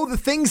don't know the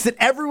things that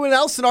everyone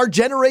else in our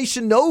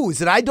generation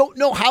knows. And I don't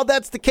know how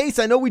that's the case.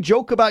 I know we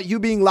joke about you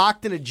being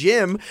locked in a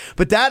gym,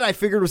 but that I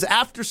figured was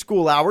after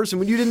school hours. And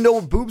when you didn't know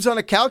what boobs on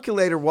a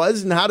calculator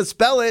was and how to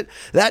spell it,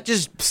 that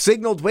just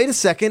signaled, wait a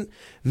second,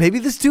 maybe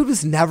this dude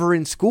was never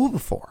in school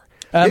before.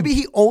 Maybe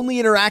he only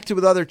interacted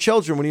with other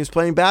children when he was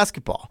playing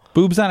basketball.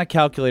 Boobs on a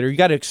calculator. You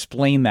got to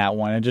explain that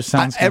one. It just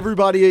sounds...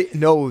 Everybody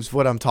knows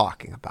what I'm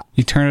talking about.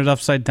 You turn it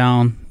upside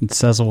down, it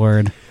says a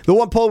word. The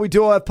one poll we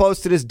do have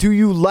posted is, do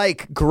you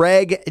like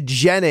Greg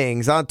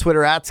Jennings? On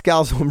Twitter, at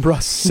Scalzo and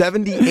Brust.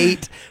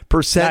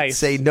 78%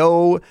 say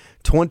no,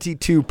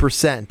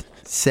 22%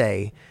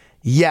 say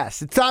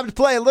yes. It's time to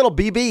play a little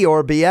BB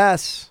or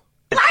BS.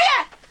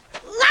 Liar!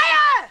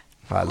 Liar!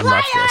 I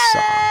love this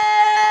song.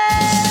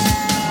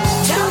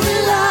 Tell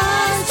me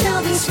lies,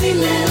 tell me sweet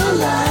little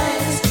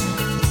lies.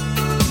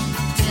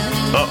 Tell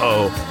me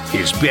Uh-oh,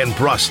 is Ben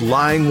Brust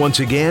lying once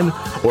again,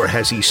 or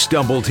has he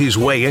stumbled his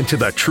way into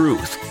the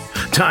truth?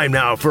 Time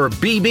now for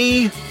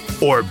BB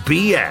or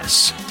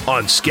BS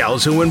on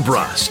Scalzo and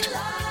Brust.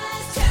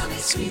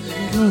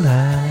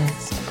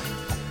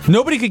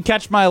 Nobody could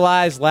catch my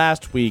lies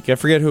last week. I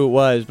forget who it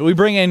was, but we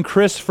bring in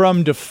Chris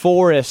from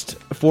DeForest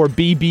for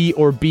BB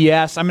or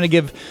BS. I'm going to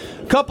give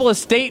a couple of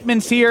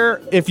statements here.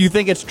 If you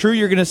think it's true,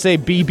 you're going to say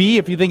BB.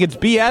 If you think it's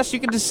BS, you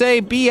can just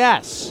say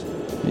BS.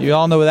 You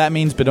all know what that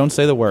means, but don't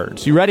say the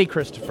words. You ready,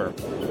 Christopher?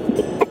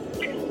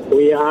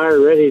 We are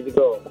ready to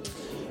go.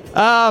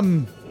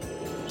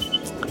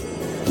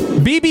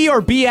 BB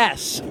or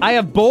BS? I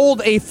have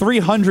bowled a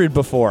 300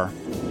 before.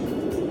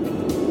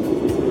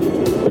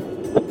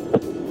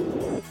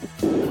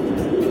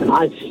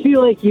 I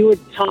feel like you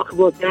would talk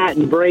about that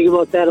and brag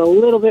about that a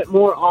little bit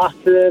more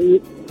often,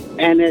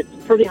 and it's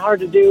pretty hard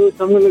to do,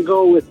 so I'm going to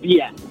go with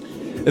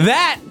BS.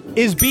 That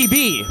is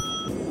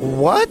BB.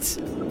 What?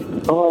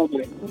 Oh,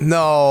 my.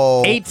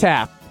 No.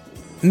 8-tap.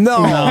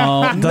 No.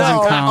 No,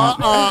 doesn't count.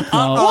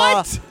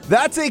 What?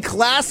 That's a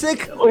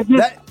classic.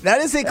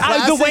 That is a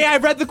classic. The way I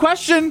read the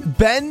question.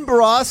 Ben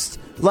Brust,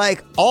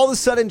 all of a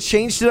sudden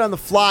changed it on the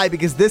fly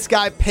because this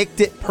guy picked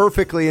it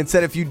perfectly and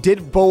said if you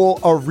did bowl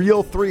a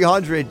real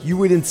 300, you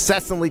would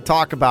incessantly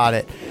talk about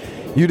it.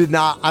 You did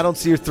not. I don't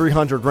see your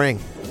 300 ring.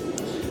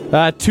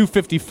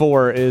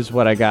 254 is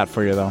what I got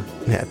for you, though.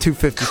 Yeah,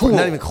 254. Cool.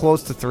 Not even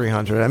close to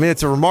 300. I mean,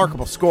 it's a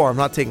remarkable score. I'm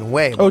not taking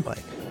away. Oh,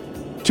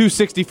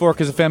 264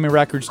 because the family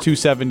record's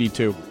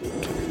 272.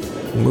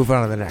 Move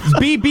on to the next.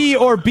 BB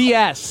or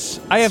BS?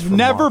 I have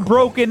never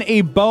broken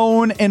a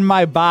bone in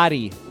my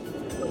body.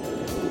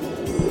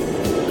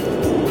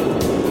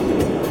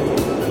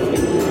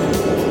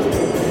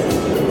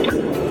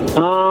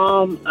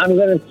 I'm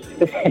going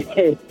to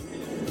say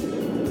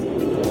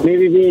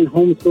maybe being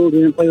homeschooled,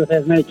 didn't play with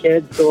as many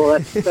kids, so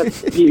that's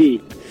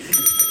BB.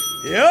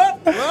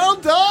 Yep. Well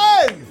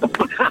done.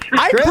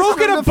 I've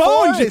broken a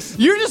bone.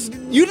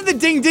 You did the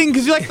ding ding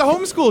because you like the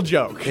homeschool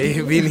joke.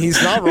 I mean,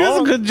 he's not wrong. That's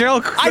a good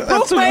joke. I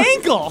broke my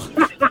ankle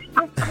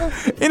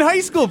in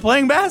high school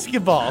playing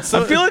basketball.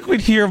 So I feel like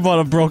we'd hear about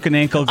a broken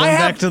ankle going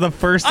back to the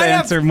first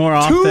answer more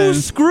I have often. 2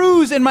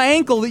 screws in my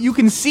ankle that you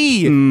can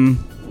see.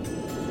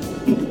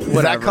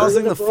 Is that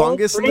causing the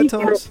fungus in the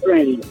toes?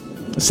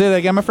 Say that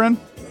again, my friend.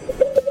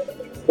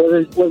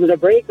 Was it a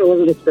break or was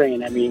it a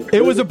sprain? I mean,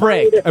 it was a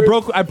break.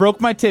 I broke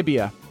my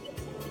tibia.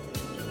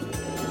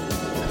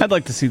 I'd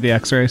like to see the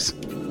X-rays.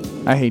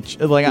 I hate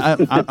you.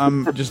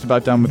 I'm just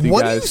about done with you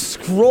what guys.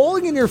 What are you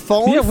scrolling in your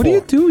phone Yeah, what are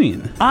you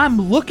doing? I'm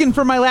looking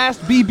for my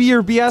last BB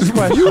or BS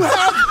question. You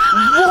have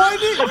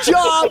one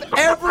job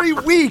every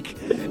week.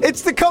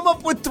 It's to come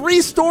up with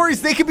 3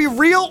 stories. They can be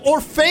real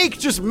or fake.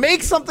 Just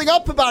make something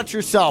up about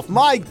yourself.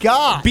 My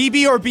God.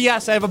 BB or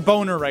BS? I have a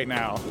boner right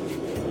now.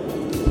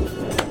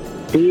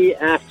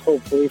 BS,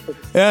 hopefully.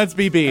 Yeah, it's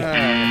BB.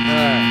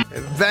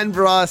 Ben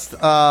Brust,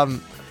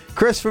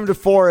 Chris from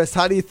DeForest.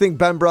 How do you think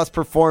Ben Brust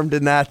performed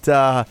in that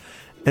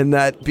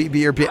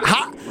BB or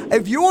BS?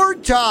 If your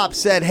job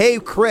said, hey,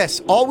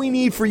 Chris, all we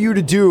need for you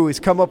to do is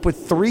come up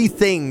with 3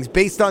 things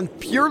based on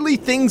purely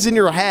things in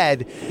your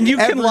head. You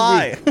can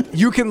lie.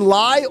 You can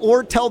lie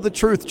or tell the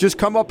truth. Just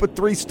come up with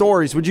 3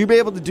 stories. Would you be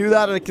able to do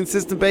that on a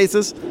consistent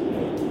basis?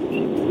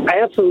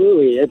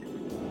 Absolutely. It's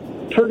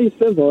pretty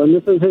simple, and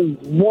this is his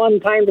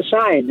one time to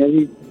shine, and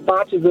he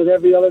botches it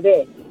every other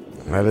day.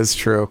 That is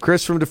true.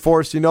 Chris from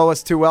DeForest, you know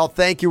us too well.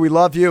 Thank you. We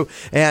love you.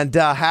 And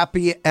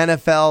happy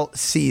NFL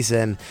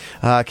season.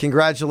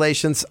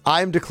 Congratulations.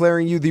 I'm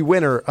declaring you the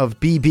winner of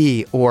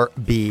BB or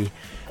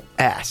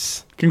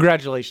BS.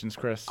 Congratulations,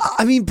 Chris.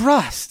 I mean,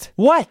 Brust.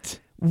 What?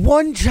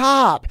 One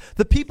job.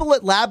 The people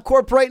at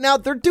LabCorp right now,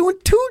 they're doing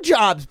 2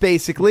 jobs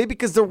basically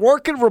because they're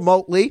working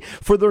remotely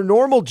for their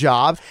normal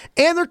job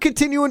and they're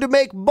continuing to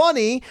make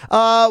money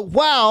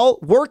while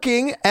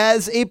working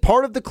as a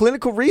part of the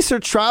clinical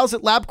research trials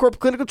at LabCorp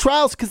Clinical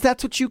Trials because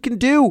that's what you can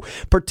do.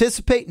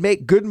 Participate and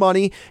make good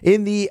money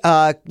in the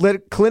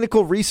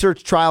clinical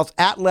research trials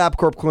at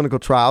LabCorp Clinical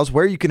Trials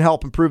where you can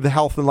help improve the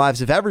health and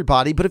lives of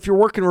everybody. But if you're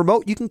working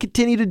remote, you can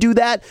continue to do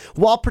that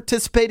while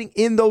participating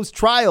in those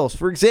trials.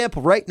 For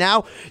example, right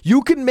now,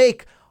 you can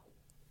make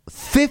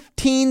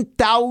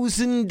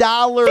 $15,000.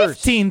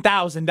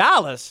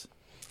 $15,000?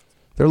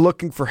 They're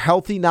looking for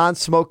healthy,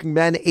 non-smoking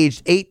men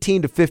aged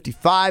 18 to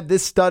 55.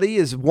 This study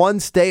is one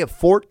stay of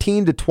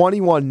 14 to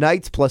 21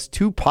 nights plus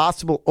 2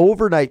 possible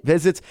overnight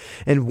visits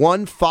and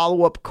 1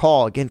 follow-up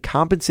call. Again,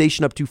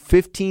 compensation up to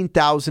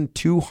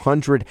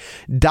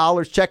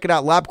 $15,200. Check it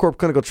out,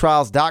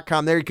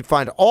 LabCorpClinicalTrials.com. There you can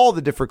find all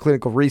the different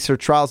clinical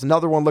research trials.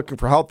 Another one looking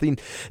for healthy,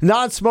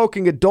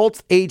 non-smoking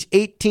adults age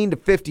 18 to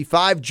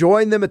 55.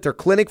 Join them at their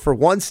clinic for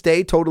one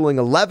stay totaling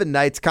 11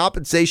 nights.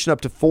 Compensation up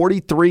to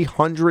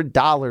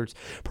 $4,300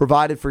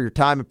 provided excited for your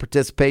time and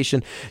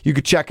participation. You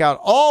can check out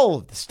all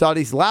of the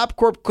studies,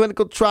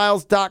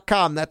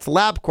 LabCorpClinicalTrials.com. That's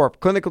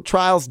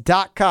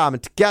LabCorpClinicalTrials.com.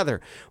 And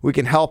together, we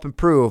can help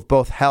improve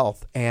both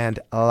health and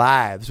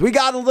lives. We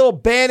got a little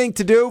banning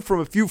to do from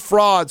a few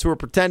frauds who are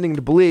pretending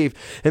to believe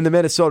in the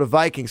Minnesota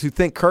Vikings, who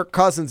think Kirk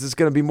Cousins is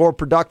going to be more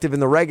productive in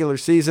the regular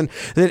season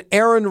than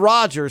Aaron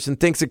Rodgers, and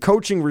thinks a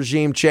coaching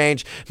regime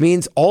change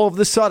means all of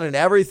a sudden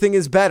everything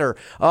is better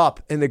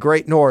up in the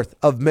great north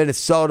of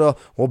Minnesota.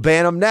 We'll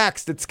ban them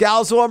next. It's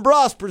Scalzo and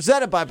Brust,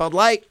 presented by Bud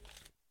Light.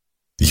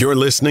 You're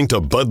listening to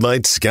Bud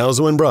Light,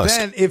 Scalzo and Brust.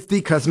 Ben, if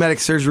the cosmetic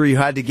surgery you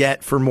had to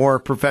get for more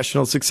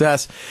professional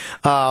success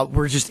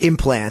were just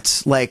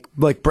implants, like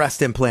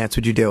breast implants,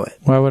 would you do it?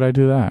 Why would I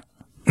do that?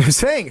 I'm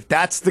saying, if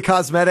that's the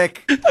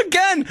cosmetic.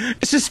 Again,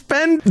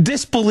 suspend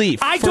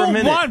disbelief. I for a don't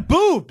minute. want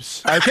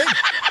boobs. Okay.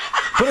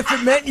 But if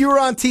it meant you were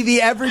on TV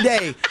every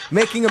day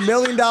making $1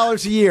 million a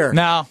year.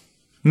 No.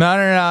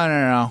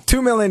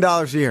 $2 million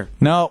a year.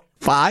 No.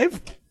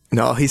 5?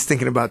 No, he's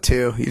thinking about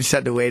 2. You just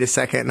had to wait a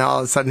second, and all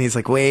of a sudden he's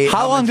like, wait.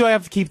 How long do I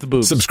have to keep the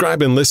boobs?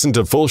 Subscribe and listen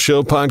to full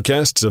show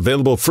podcasts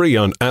available free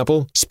on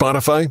Apple,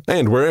 Spotify,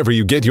 and wherever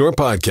you get your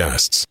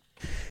podcasts.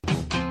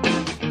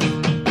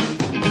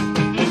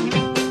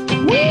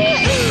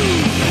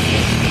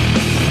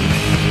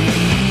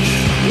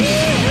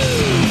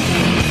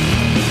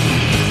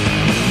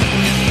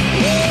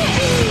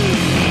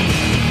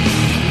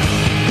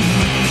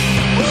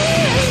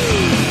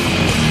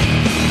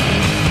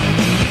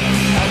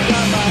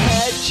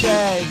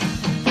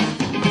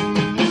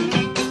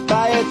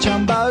 By a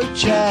jumbo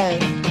jet.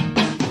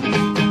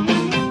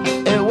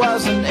 It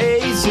wasn't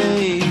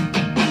easy.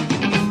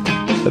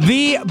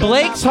 The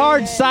Blake's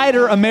Hard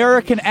Cider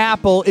American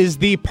Apple is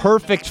the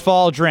perfect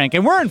fall drink,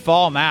 and we're in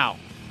fall now.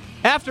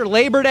 After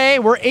Labor Day,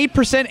 we're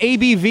 8%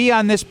 ABV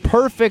on this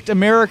perfect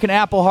American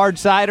apple hard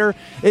cider.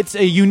 It's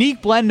a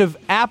unique blend of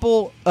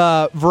apple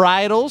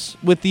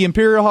varietals with the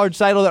Imperial Hard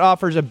Cider that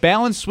offers a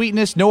balanced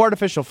sweetness, no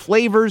artificial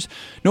flavors,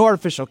 no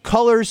artificial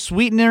colors,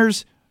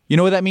 sweeteners. You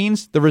know what that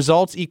means? The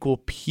results equal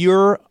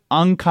pure,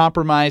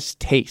 uncompromised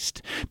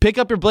taste. Pick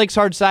up your Blake's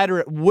Hard Cider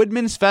at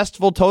Woodman's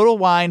Festival, Total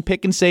Wine,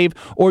 Pick and Save,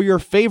 or your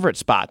favorite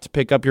spot to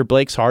pick up your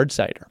Blake's Hard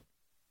Cider.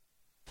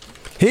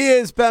 He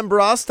is Ben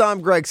Brust.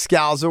 I'm Greg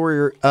Scalzo.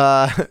 We're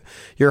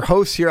your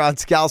hosts here on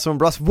Scalzo and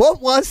Brust.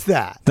 What was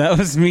that? That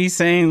was me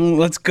saying,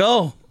 let's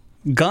go.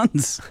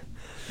 Guns.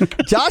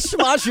 Josh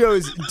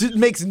DiMaggio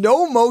makes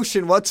no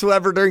motion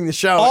whatsoever during the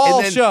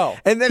show.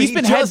 And then he's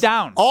been head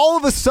down. All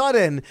of a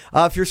sudden,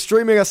 if you're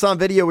streaming us on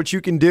video, which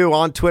you can do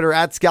on Twitter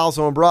at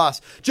Scalzo and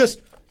Brust,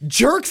 just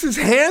jerks his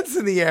hands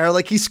in the air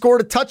like he scored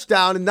a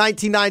touchdown in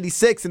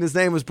 1996 and his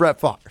name was Brett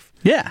Favre.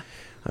 Yeah.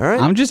 All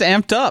right. I'm just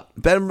amped up.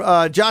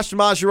 Josh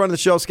DiMaggio running the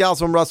show.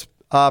 Scalzo and Brust.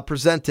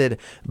 Presented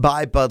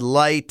by Bud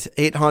Light,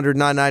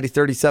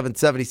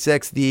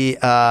 800-990-3776, the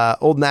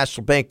Old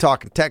National Bank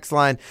talk and text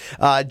line.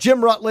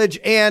 Jim Rutledge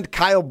and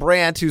Kyle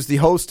Brandt, who's the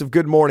host of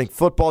Good Morning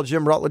Football.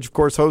 Jim Rutledge, of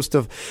course, host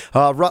of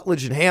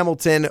Rutledge and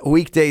Hamilton,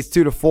 weekdays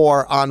 2 to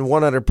 4 on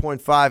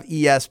 100.5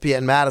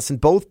 ESPN Madison,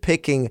 both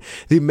picking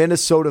the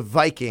Minnesota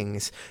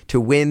Vikings to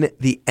win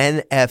the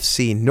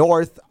NFC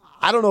North.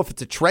 I don't know if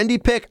it's a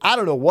trendy pick. I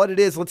don't know what it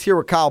is. Let's hear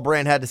what Kyle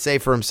Brandt had to say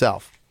for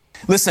himself.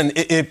 Listen,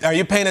 are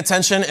you paying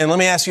attention? And let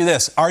me ask you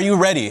this. Are you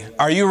ready?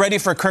 Are you ready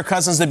for Kirk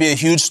Cousins to be a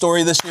huge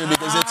story this year?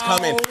 Because it's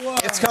coming.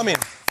 It's coming.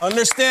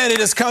 Understand,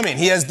 it is coming.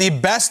 He has the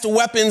best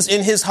weapons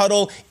in his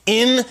huddle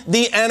in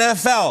the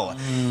NFL.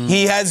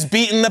 He has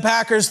beaten the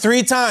Packers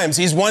 3 times.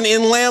 He's won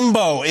in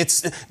Lambeau.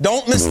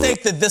 Don't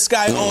mistake that this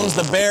guy owns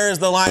the Bears,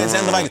 the Lions,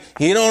 and the Vikings.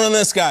 He don't own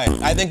this guy.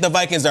 I think the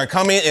Vikings are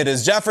coming. It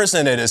is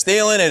Jefferson. It is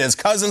Thielen. It is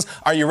Cousins.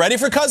 Are you ready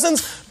for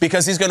Cousins?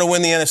 Because he's going to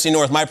win the NFC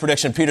North. My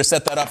prediction. Peter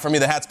set that up for me.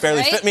 The hats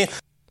barely fit me.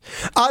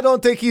 I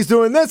don't think he's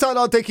doing this. I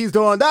don't think he's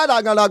doing that.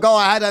 I'm going to go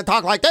ahead and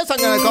talk like this. I'm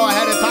going to go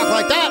ahead and talk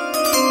like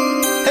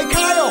that. Hey,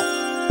 Kyle.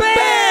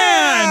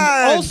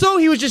 Ban! Also,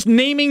 he was just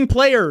naming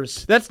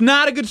players. That's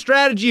not a good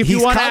strategy if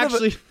you want to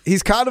actually...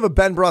 He's kind of a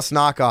Ben Brust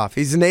knockoff.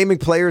 He's a naming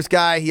players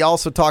guy. He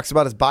also talks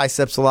about his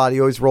biceps a lot. He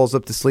always rolls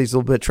up the sleeves a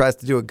little bit, tries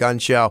to do a gun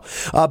show.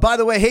 By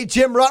the way, hey,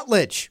 Jim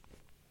Rutledge.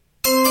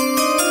 Ban!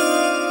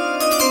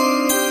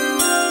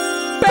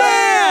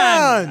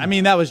 I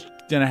mean, that was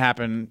going to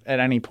happen at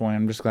any point.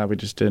 I'm just glad we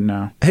just didn't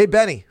know. Hey,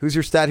 Benny, who's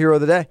your stat hero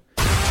of the day?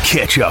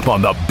 Catch up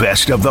on the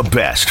best of the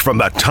best from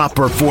the top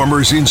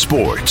performers in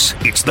sports.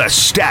 It's the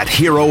Stat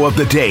Hero of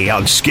the Day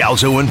on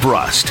Scalzo and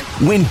Brust.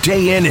 Win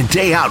day in and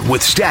day out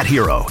with Stat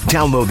Hero.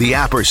 Download the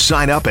app or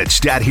sign up at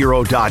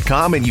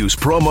stathero.com and use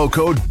promo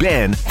code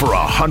BEN for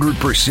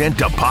 100%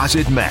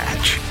 deposit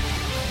match.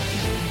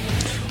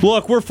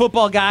 Look, we're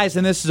football guys,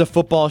 and this is a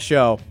football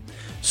show.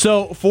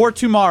 So for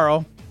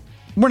tomorrow,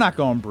 we're not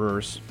going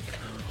Brewers.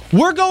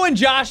 We're going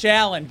Josh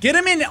Allen. Get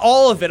him in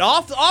all of it.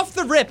 Off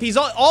the rip. He's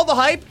all the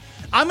hype.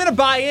 I'm going to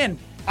buy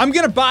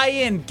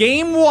in.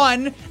 Game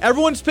 1,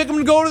 everyone's picking him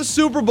to go to the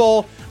Super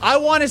Bowl. I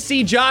want to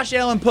see Josh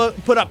Allen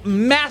put up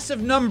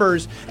massive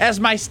numbers as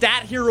my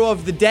stat hero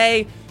of the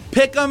day.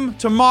 Pick him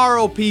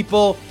tomorrow,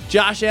 people.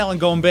 Josh Allen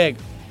going big.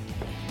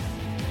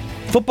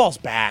 Football's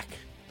back.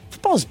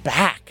 Baseball's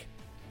back.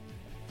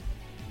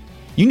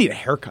 You need a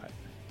haircut.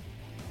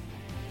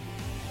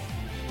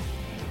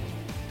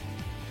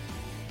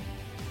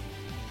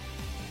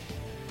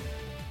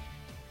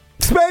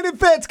 Spain and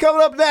Fitz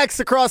coming up next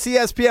across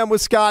ESPN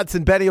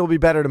Wisconsin. Benny will be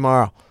better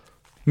tomorrow.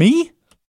 Me?